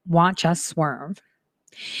 watch us swerve.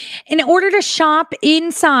 In order to shop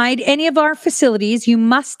inside any of our facilities, you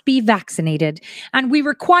must be vaccinated, and we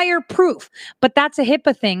require proof. But that's a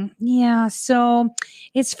HIPAA thing. Yeah, so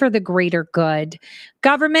it's for the greater good.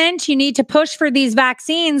 Government, you need to push for these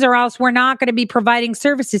vaccines or else we're not going to be providing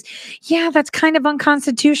services. Yeah, that's kind of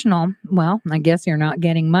unconstitutional. Well, I guess you're not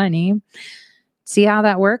getting money. See how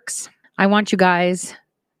that works? I want you guys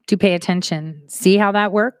to pay attention. See how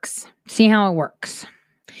that works? See how it works.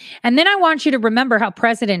 And then I want you to remember how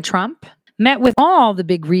President Trump met with all the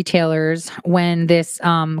big retailers when this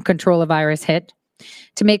coronavirus hit.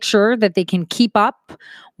 to make sure that they can keep up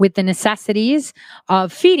with the necessities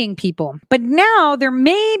of feeding people. But now there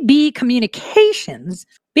may be communications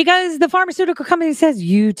because the pharmaceutical company says,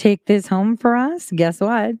 you take this home for us, guess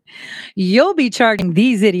what? You'll be charging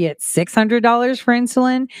these idiots $600 for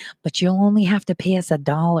insulin, but you'll only have to pay us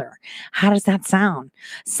 $1. How does that sound?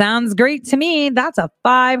 Sounds great to me. That's a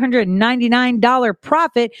 $599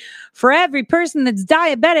 profit for every person that's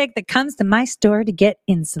diabetic that comes to my store to get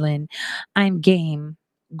insulin. I'm game.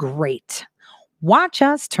 Great. Watch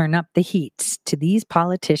us turn up the heat to these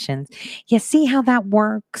politicians. You see how that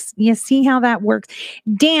works? You see how that works?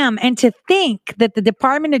 Damn. And to think that the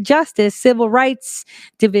Department of Justice Civil Rights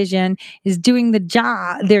Division is doing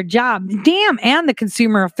their job. Damn. And the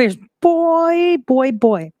Consumer Affairs. Boy.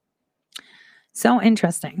 So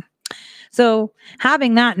interesting. So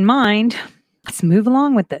having that in mind, let's move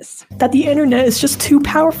along with this. That the internet is just too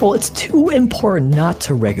powerful. It's too important not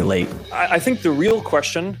to regulate. I think the real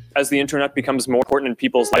question as the internet becomes more important in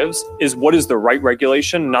people's lives is what is the right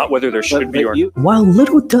regulation, not whether there should be or not. While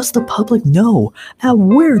little does the public know that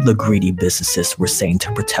we're the greedy businesses we're saying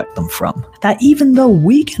to protect them from. That even though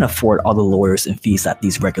we can afford all the lawyers and fees that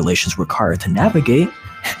these regulations require to navigate,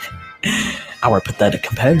 our pathetic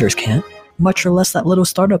competitors can't. Much or less that little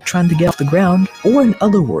startup trying to get off the ground. Or in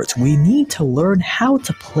other words, we need to learn how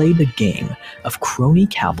to play the game of crony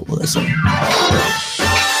capitalism.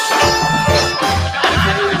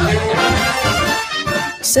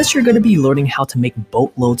 Since you're going to be learning how to make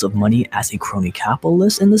boatloads of money as a crony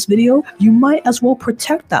capitalist in this video, you might as well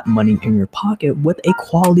protect that money in your pocket with a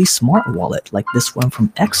quality smart wallet like this one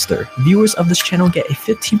from Exter. Viewers of this channel get a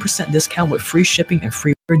 15% discount with free shipping and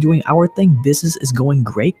free. We're doing our thing. Business is going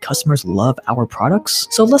great. Customers love our products.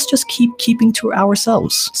 So let's just keep keeping to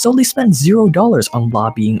ourselves. Solely spend $0 on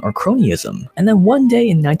lobbying or cronyism. And then one day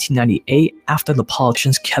in 1998, after the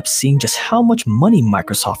politicians kept seeing just how much money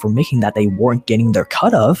Microsoft were making that they weren't getting their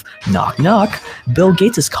cut of, knock knock, Bill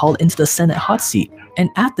Gates is called into the Senate hot seat. And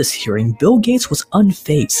at this hearing, Bill Gates was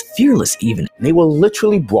unfazed, fearless even. They were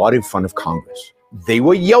literally brought in front of Congress. They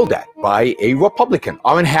were yelled at by a Republican,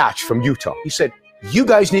 Orrin Hatch from Utah. He said, you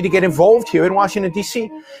guys need to get involved here in Washington, D.C.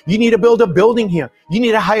 You need to build a building here. You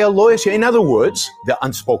need to hire lawyers here. In other words, the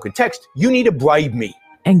unspoken text, you need to bribe me.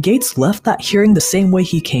 And Gates left that hearing the same way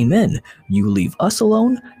he came in. You leave us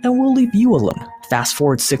alone, and we'll leave you alone. Fast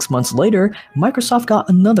forward 6 months later, Microsoft got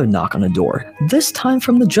another knock on the door. This time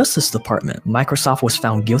from the Justice Department. Microsoft was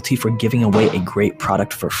found guilty for giving away a great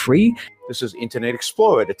product for free. This is Internet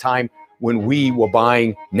Explorer at a time when we were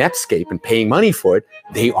buying Netscape and paying money for it.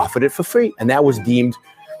 They offered it for free. And that was deemed,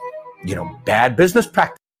 bad business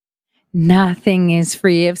practice. Nothing is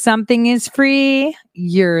free. If something is free,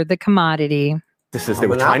 you're the commodity. They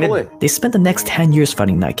were trying to. They spent the next 10 years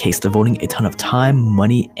fighting that case, devoting a ton of time,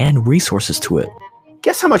 money, and resources to it.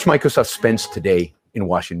 Guess how much Microsoft spends today in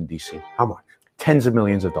Washington, D.C.? How much? Tens of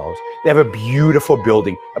millions of dollars. They have a beautiful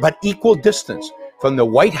building about equal distance from the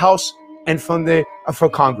White House and from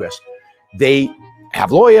Congress. They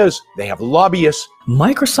have lawyers, they have lobbyists.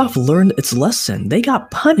 Microsoft learned its lesson. They got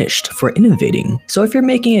punished for innovating. So if you're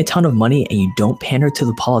making a ton of money and you don't pander to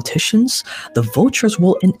the politicians, the vultures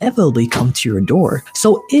will inevitably come to your door.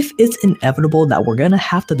 So if it's inevitable that we're gonna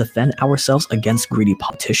have to defend ourselves against greedy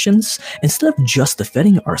politicians, instead of just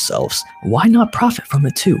defending ourselves, why not profit from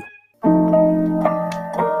it too?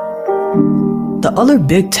 The other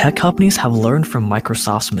big tech companies have learned from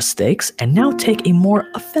Microsoft's mistakes and now take a more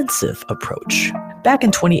offensive approach. Back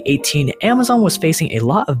in 2018, Amazon was facing a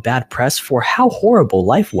lot of bad press for how horrible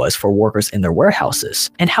life was for workers in their warehouses,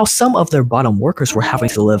 and how some of their bottom workers were having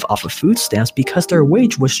to live off of food stamps because their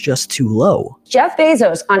wage was just too low. Jeff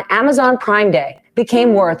Bezos on Amazon Prime Day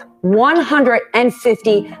became worth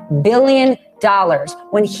 $150 billion.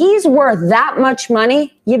 When he's worth that much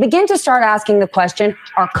money, you begin to start asking the question,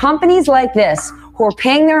 are companies like this, who are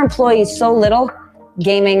paying their employees so little,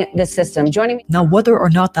 gaming the system? Joining me. Now, whether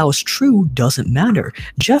or not that was true doesn't matter.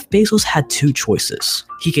 Jeff Bezos had two choices.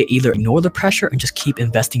 He could either ignore the pressure and just keep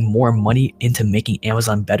investing more money into making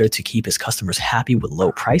Amazon better to keep his customers happy with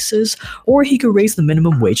low prices, or he could raise the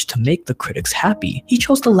minimum wage to make the critics happy. He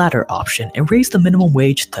chose the latter option and raised the minimum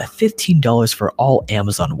wage to $15 for all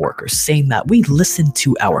Amazon workers, saying that we listened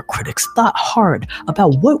to our critics, thought hard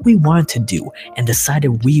about what we wanted to do, and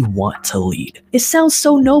decided we want to lead. It sounds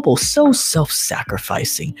so noble, so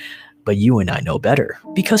self-sacrificing. But you and I know better,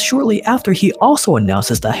 because shortly after he also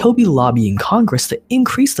announces that he'll be lobbying Congress to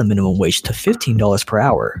increase the minimum wage to $15 per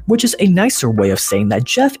hour, which is a nicer way of saying that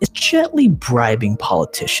Jeff is gently bribing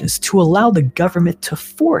politicians to allow the government to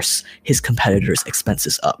force his competitors'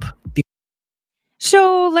 expenses up.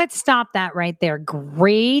 So let's stop that right there.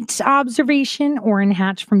 Great observation. Orrin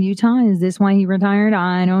Hatch from Utah. Is this why he retired?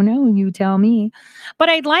 I don't know. You tell me. But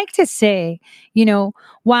I'd like to say,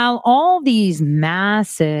 while all these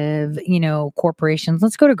massive, corporations,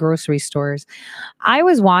 let's go to grocery stores. I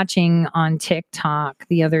was watching on TikTok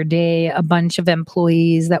the other day a bunch of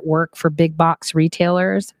employees that work for big box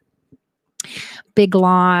retailers. Big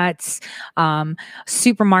Lots,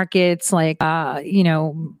 supermarkets like,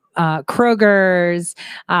 Kroger's,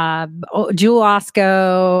 Jewel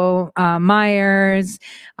Osco, Myers,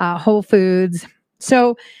 Whole Foods.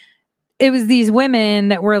 So it was these women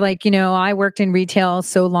that were like, I worked in retail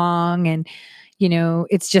so long and,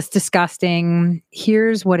 it's just disgusting.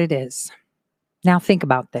 Here's what it is. Now think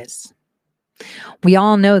about this. We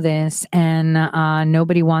all know this and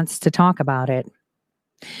nobody wants to talk about it.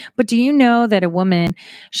 But do you know that a woman,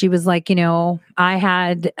 she was like, I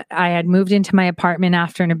had moved into my apartment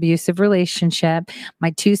after an abusive relationship.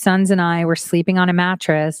 My 2 sons and I were sleeping on a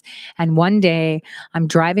mattress. And one day I'm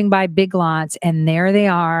driving by Big Lots and there they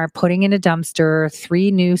are putting in a dumpster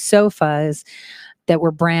 3 new sofas that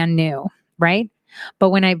were brand new, right?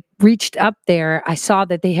 But when I reached up there, I saw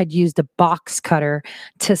that they had used a box cutter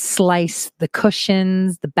to slice the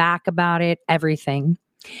cushions, the back about it, everything.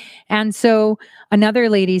 And so another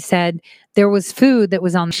lady said there was food that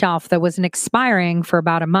was on the shelf that wasn't expiring for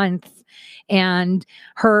about a month. And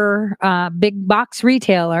her big box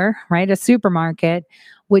retailer, right, a supermarket,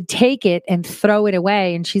 would take it and throw it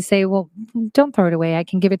away. And she'd say, well, don't throw it away. I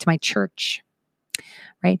can give it to my church.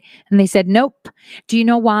 Right. And they said, nope. Do you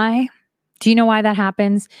know why? Do you know why that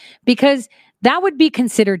happens? Because that would be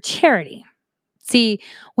considered charity. See,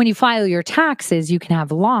 when you file your taxes, you can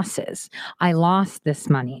have losses. I lost this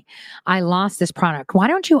money. I lost this product. Why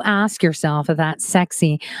don't you ask yourself if that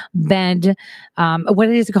sexy bed, what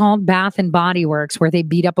is it called? Bath and Body Works, where they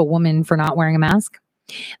beat up a woman for not wearing a mask.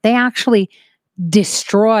 They actually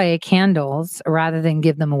destroy candles rather than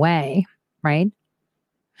give them away, right?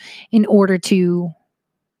 In order to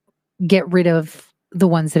get rid of the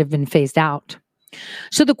ones that have been phased out.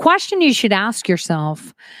 So the question you should ask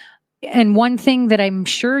yourself, and one thing that I'm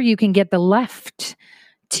sure you can get the left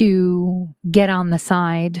to get on the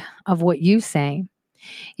side of what you say,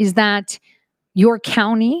 is that your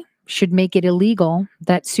county should make it illegal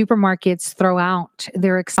that supermarkets throw out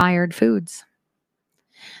their expired foods.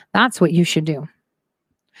 That's what you should do.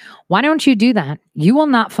 Why don't you do that? You will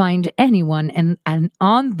not find anyone and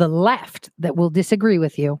on the left that will disagree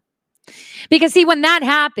with you. Because see, when that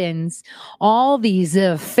happens, all these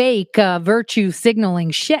fake virtue signaling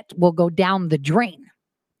shit will go down the drain.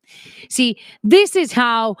 See, this is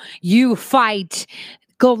how you fight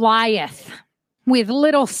Goliath with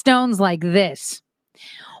little stones like this.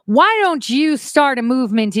 Why don't you start a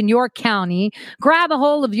movement in your county, grab a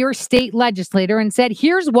hold of your state legislator and said,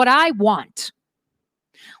 here's what I want.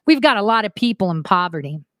 We've got a lot of people in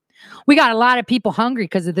poverty. We got a lot of people hungry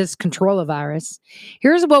because of this coronavirus.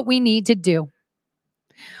 Here's what we need to do.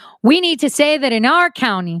 We need to say that in our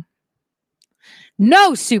county,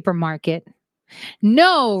 no supermarket,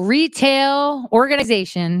 no retail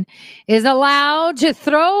organization is allowed to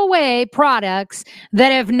throw away products that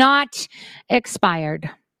have not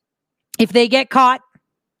expired. If they get caught,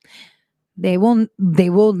 they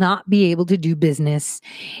will not be able to do business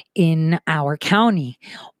in our county.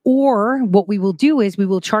 Or what we will do is we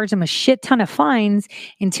will charge them a shit ton of fines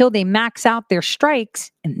until they max out their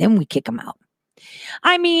strikes, and then we kick them out.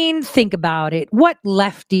 I mean, think about it. What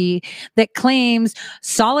lefty that claims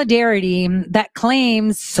solidarity, that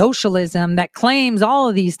claims socialism, that claims all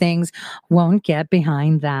of these things won't get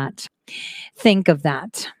behind that? Think of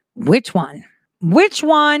that. Which one? Which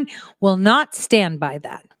one will not stand by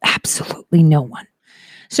that? Absolutely no one.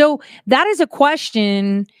 So that is a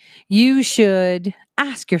question you should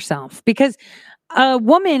ask yourself, because a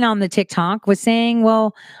woman on the TikTok was saying,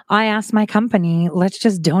 well, I asked my company, let's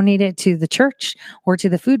just donate it to the church or to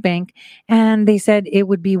the food bank. And they said it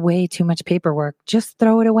would be way too much paperwork. Just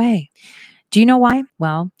throw it away. Do you know why?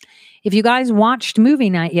 Well, if you guys watched movie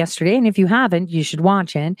night yesterday, and if you haven't, you should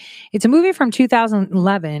watch it. It's a movie from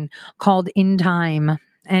 2011 called In Time,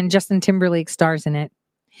 and Justin Timberlake stars in it.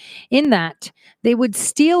 In that, they would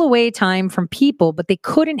steal away time from people, but they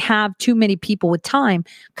couldn't have too many people with time.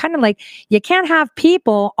 Kind of like you can't have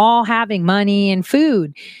people all having money and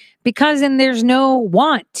food, because then there's no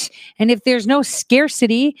want. And if there's no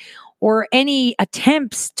scarcity or any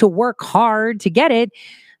attempts to work hard to get it,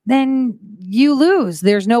 then you lose.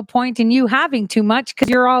 There's no point in you having too much because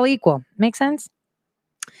you're all equal. Make sense?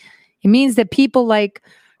 It means that people like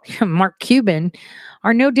Mark Cuban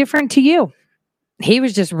are no different to you. He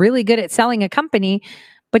was just really good at selling a company,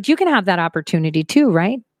 But you can have that opportunity too,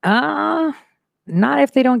 right? Not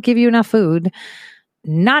if they don't give you enough food,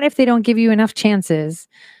 not if they don't give you enough chances,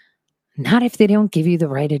 not if they don't give you the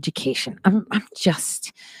right education. I'm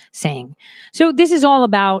just saying. So this is all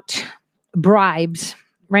about bribes,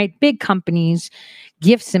 right? Big companies,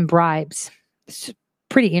 gifts and bribes. It's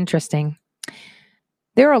pretty interesting.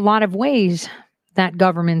 There are a lot of ways that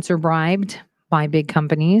governments are bribed by big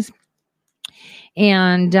companies.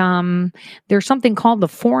 And there's something called the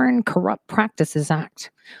Foreign Corrupt Practices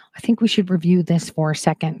Act. I think we should review this for a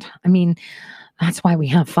second. I mean, that's why we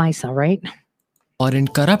have FISA, right? Foreign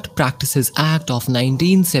Corrupt Practices Act of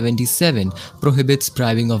 1977 prohibits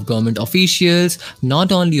bribing of government officials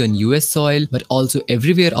not only on US soil but also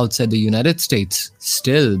everywhere outside the United States.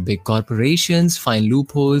 Still, big corporations find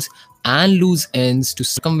loopholes and loose ends to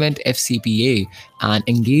circumvent FCPA and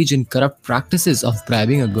engage in corrupt practices of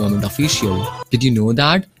bribing a government official. Did you know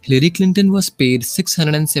that Hillary Clinton was paid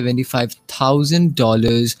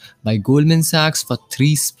 $675,000 by Goldman Sachs for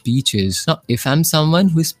 3 speeches? Now, if I'm someone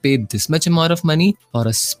who is paid this much amount of money for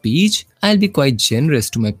a speech, I'll be quite generous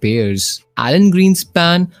to my peers. Alan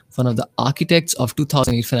Greenspan, one of the architects of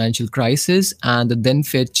 2008 financial crisis and the then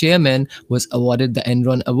Fed chairman, was awarded the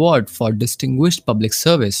Enron Award for Distinguished Public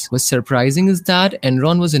Service. What's surprising is that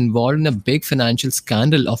Enron was involved in a big financial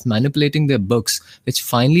scandal of manipulating their books, which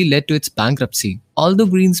finally led to its bankruptcy. Although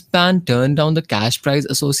Greenspan turned down the cash prize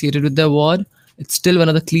associated with the award, it's still one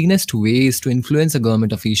of the cleanest ways to influence a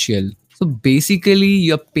government official. So basically,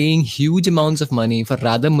 you're paying huge amounts of money for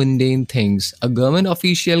rather mundane things. A government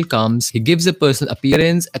official comes, he gives a personal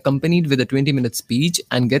appearance accompanied with a 20-minute speech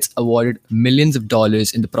and gets awarded millions of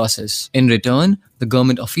dollars in the process. In return, the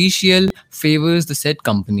government official favors the said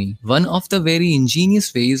company. One of the very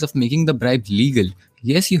ingenious ways of making the bribe legal.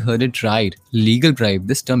 Yes, you heard it right. Legal bribe,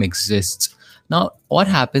 this term exists. Now, what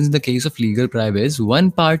happens in the case of legal bribe is one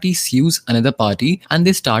party sues another party and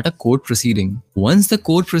they start a court proceeding. Once the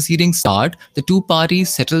court proceedings start, the two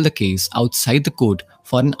parties settle the case outside the court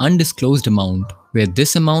for an undisclosed amount, where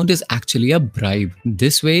this amount is actually a bribe.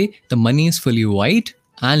 This way, the money is fully white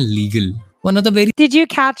and legal. One of the very— Did you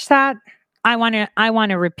catch that? I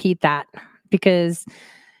want to repeat that because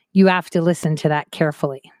you have to listen to that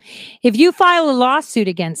carefully. If you file a lawsuit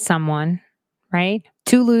against someone, right?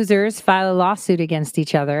 2 losers file a lawsuit against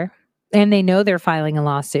each other and they know they're filing a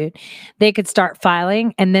lawsuit. They could start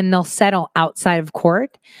filing and then they'll settle outside of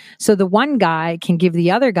court. So the one guy can give the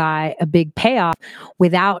other guy a big payoff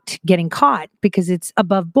without getting caught because it's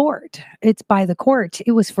above board. It's by the court.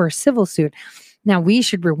 It was for a civil suit. Now we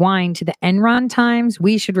should rewind to the Enron times.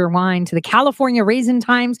 We should rewind to the California Raisin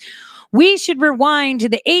times. We should rewind to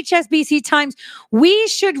the HSBC times. We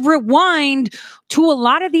should rewind to a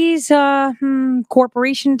lot of these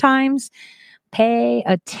corporation times. Pay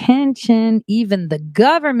attention. Even the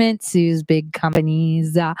government sues big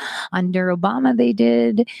companies. Under Obama, they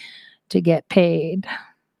did to get paid.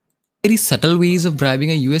 Very subtle ways of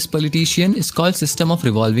bribing a US politician is called system of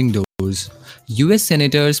revolving doors. US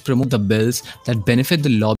senators promote the bills that benefit the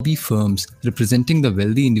lobby firms representing the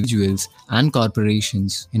wealthy individuals and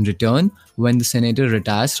corporations. In return, when the senator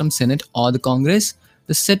retires from Senate or the Congress,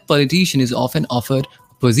 the said politician is often offered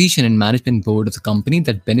a position in management board of the company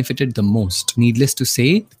that benefited the most. Needless to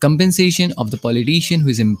say, the compensation of the politician who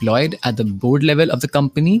is employed at the board level of the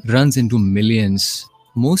company runs into millions.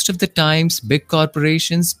 Most of the times, big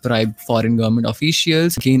corporations bribe foreign government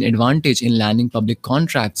officials, gain advantage in landing public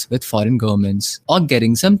contracts with foreign governments, or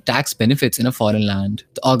getting some tax benefits in a foreign land.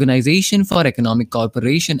 The Organization for Economic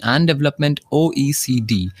Cooperation and Development,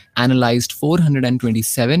 OECD, analyzed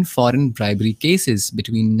 427 foreign bribery cases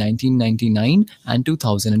between 1999 and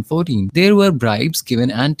 2014. There were bribes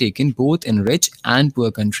given and taken both in rich and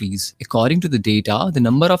poor countries. According to the data, the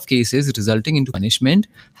number of cases resulting into punishment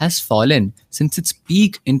has fallen since its peak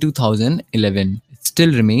in 2011. It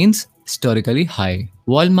still remains historically high.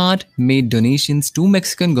 Walmart made donations to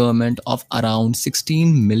Mexican government of around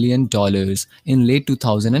 $16 million in late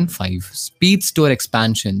 2005. Speed store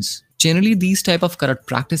expansions. Generally, these type of corrupt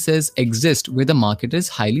practices exist where the market is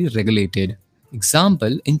highly regulated.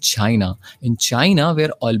 Example, in China. In China, where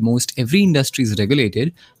almost every industry is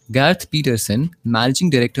regulated, Garth Peterson, managing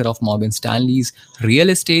director of Morgan Stanley's real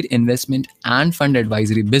estate investment and fund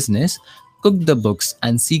advisory business, cooked the books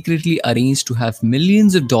and secretly arranged to have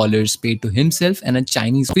millions of dollars paid to himself and a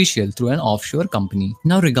Chinese official through an offshore company.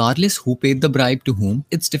 Now, regardless who paid the bribe to whom,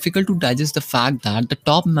 it's difficult to digest the fact that the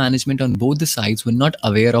top management on both the sides were not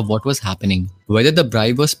aware of what was happening. Whether the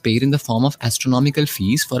bribe was paid in the form of astronomical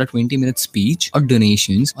fees for a 20-minute speech or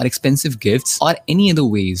donations or expensive gifts or any other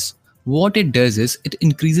ways, What it does is it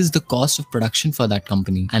increases the cost of production for that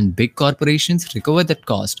company, and big corporations recover that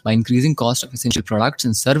cost by increasing cost of essential products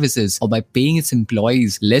and services, or by paying its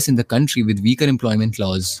employees less in the country with weaker employment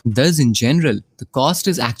laws. Thus, in general, the cost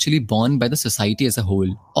is actually borne by the society as a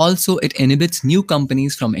whole. Also, it inhibits new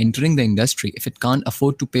companies from entering the industry if it can't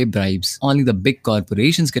afford to pay bribes. Only the big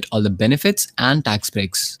corporations get all the benefits and tax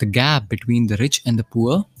breaks. The gap between the rich and the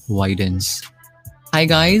poor widens. Hi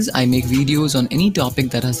guys, I make videos on any topic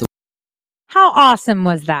that has the How awesome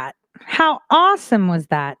was that? How awesome was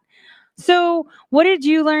that? So, what did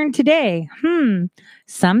you learn today?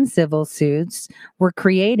 Some civil suits were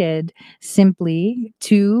created simply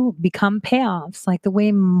to become payoffs, like the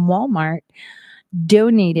way Walmart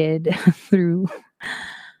donated through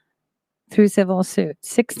civil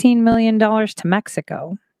suits, $16 million to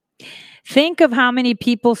Mexico. Think of how many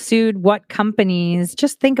people sued what companies.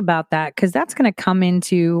 Just think about that, because that's going to come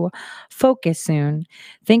into focus soon.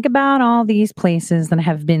 Think about all these places that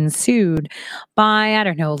have been sued by, I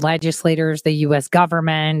don't know, legislators, the U.S.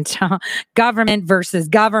 government, government versus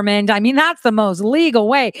government. I mean, that's the most legal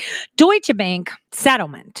way. Deutsche Bank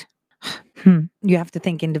settlement. You have to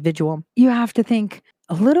think individual. You have to think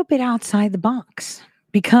a little bit outside the box,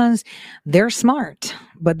 because they're smart,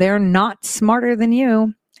 but they're not smarter than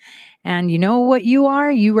you. And you know what you are?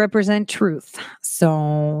 You represent truth.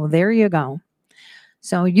 So there you go.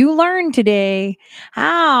 So you learned today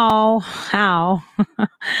how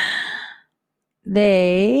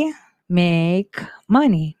they make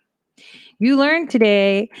money. You learned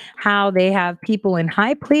today how they have people in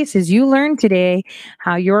high places. You learned today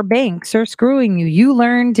how your banks are screwing you. You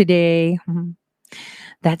learned today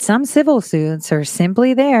that some civil suits are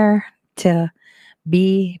simply there to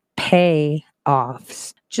be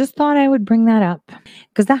payoffs. Just thought I would bring that up,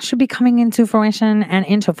 because that should be coming into fruition and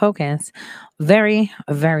into focus very,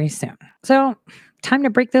 very soon. So, time to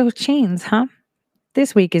break those chains, huh?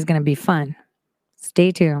 This week is going to be fun.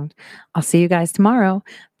 Stay tuned. I'll see you guys tomorrow.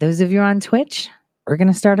 Those of you on Twitch, we're going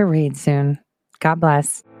to start a raid soon. God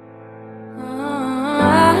bless.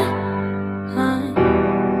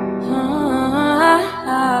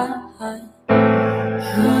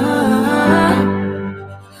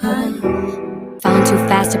 Falling too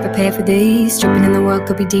fast to prepare for this. Tripping in the world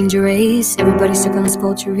could be dangerous. Everybody's stuck on this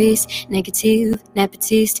vulturist, negative,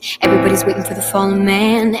 nepotist. Everybody's waiting for the fallen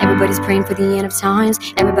man. Everybody's praying for the end of times.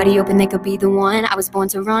 Everybody hoping they could be the one. I was born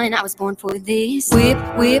to run, I was born for this. Whip,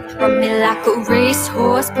 whip, run me like a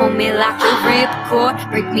racehorse. Pull me like a ripcord.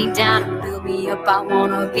 Break me down and build me up. I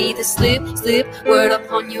wanna be the slip, slip. Word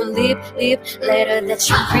up on your lip, lip. Letter that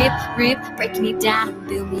you rip, rip. Break me down and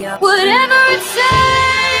build me up. Whatever it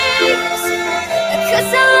takes. Cause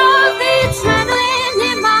I love the adrenaline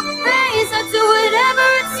in my face. I do whatever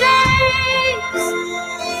it takes.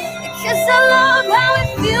 Cause I love how it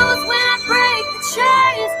feels when I break the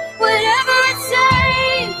chains. Whatever it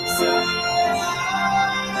takes.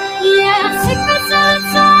 Yeah, I'm secret to the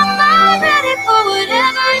top. I'm ready for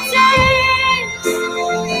whatever it takes.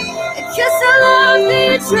 Cause I love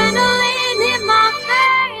the adrenaline in my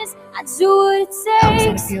face. I do what it takes. Always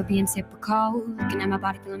had to feel being typical. Looking at my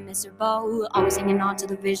body feeling miserable. Always hanging on to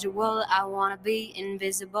the visual. I wanna be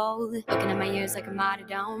invisible. Looking at my ears like a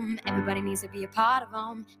martyrdom. Everybody needs to be a part of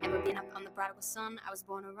them. Never been up on the prodigal son. I was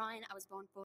born to run. I was born for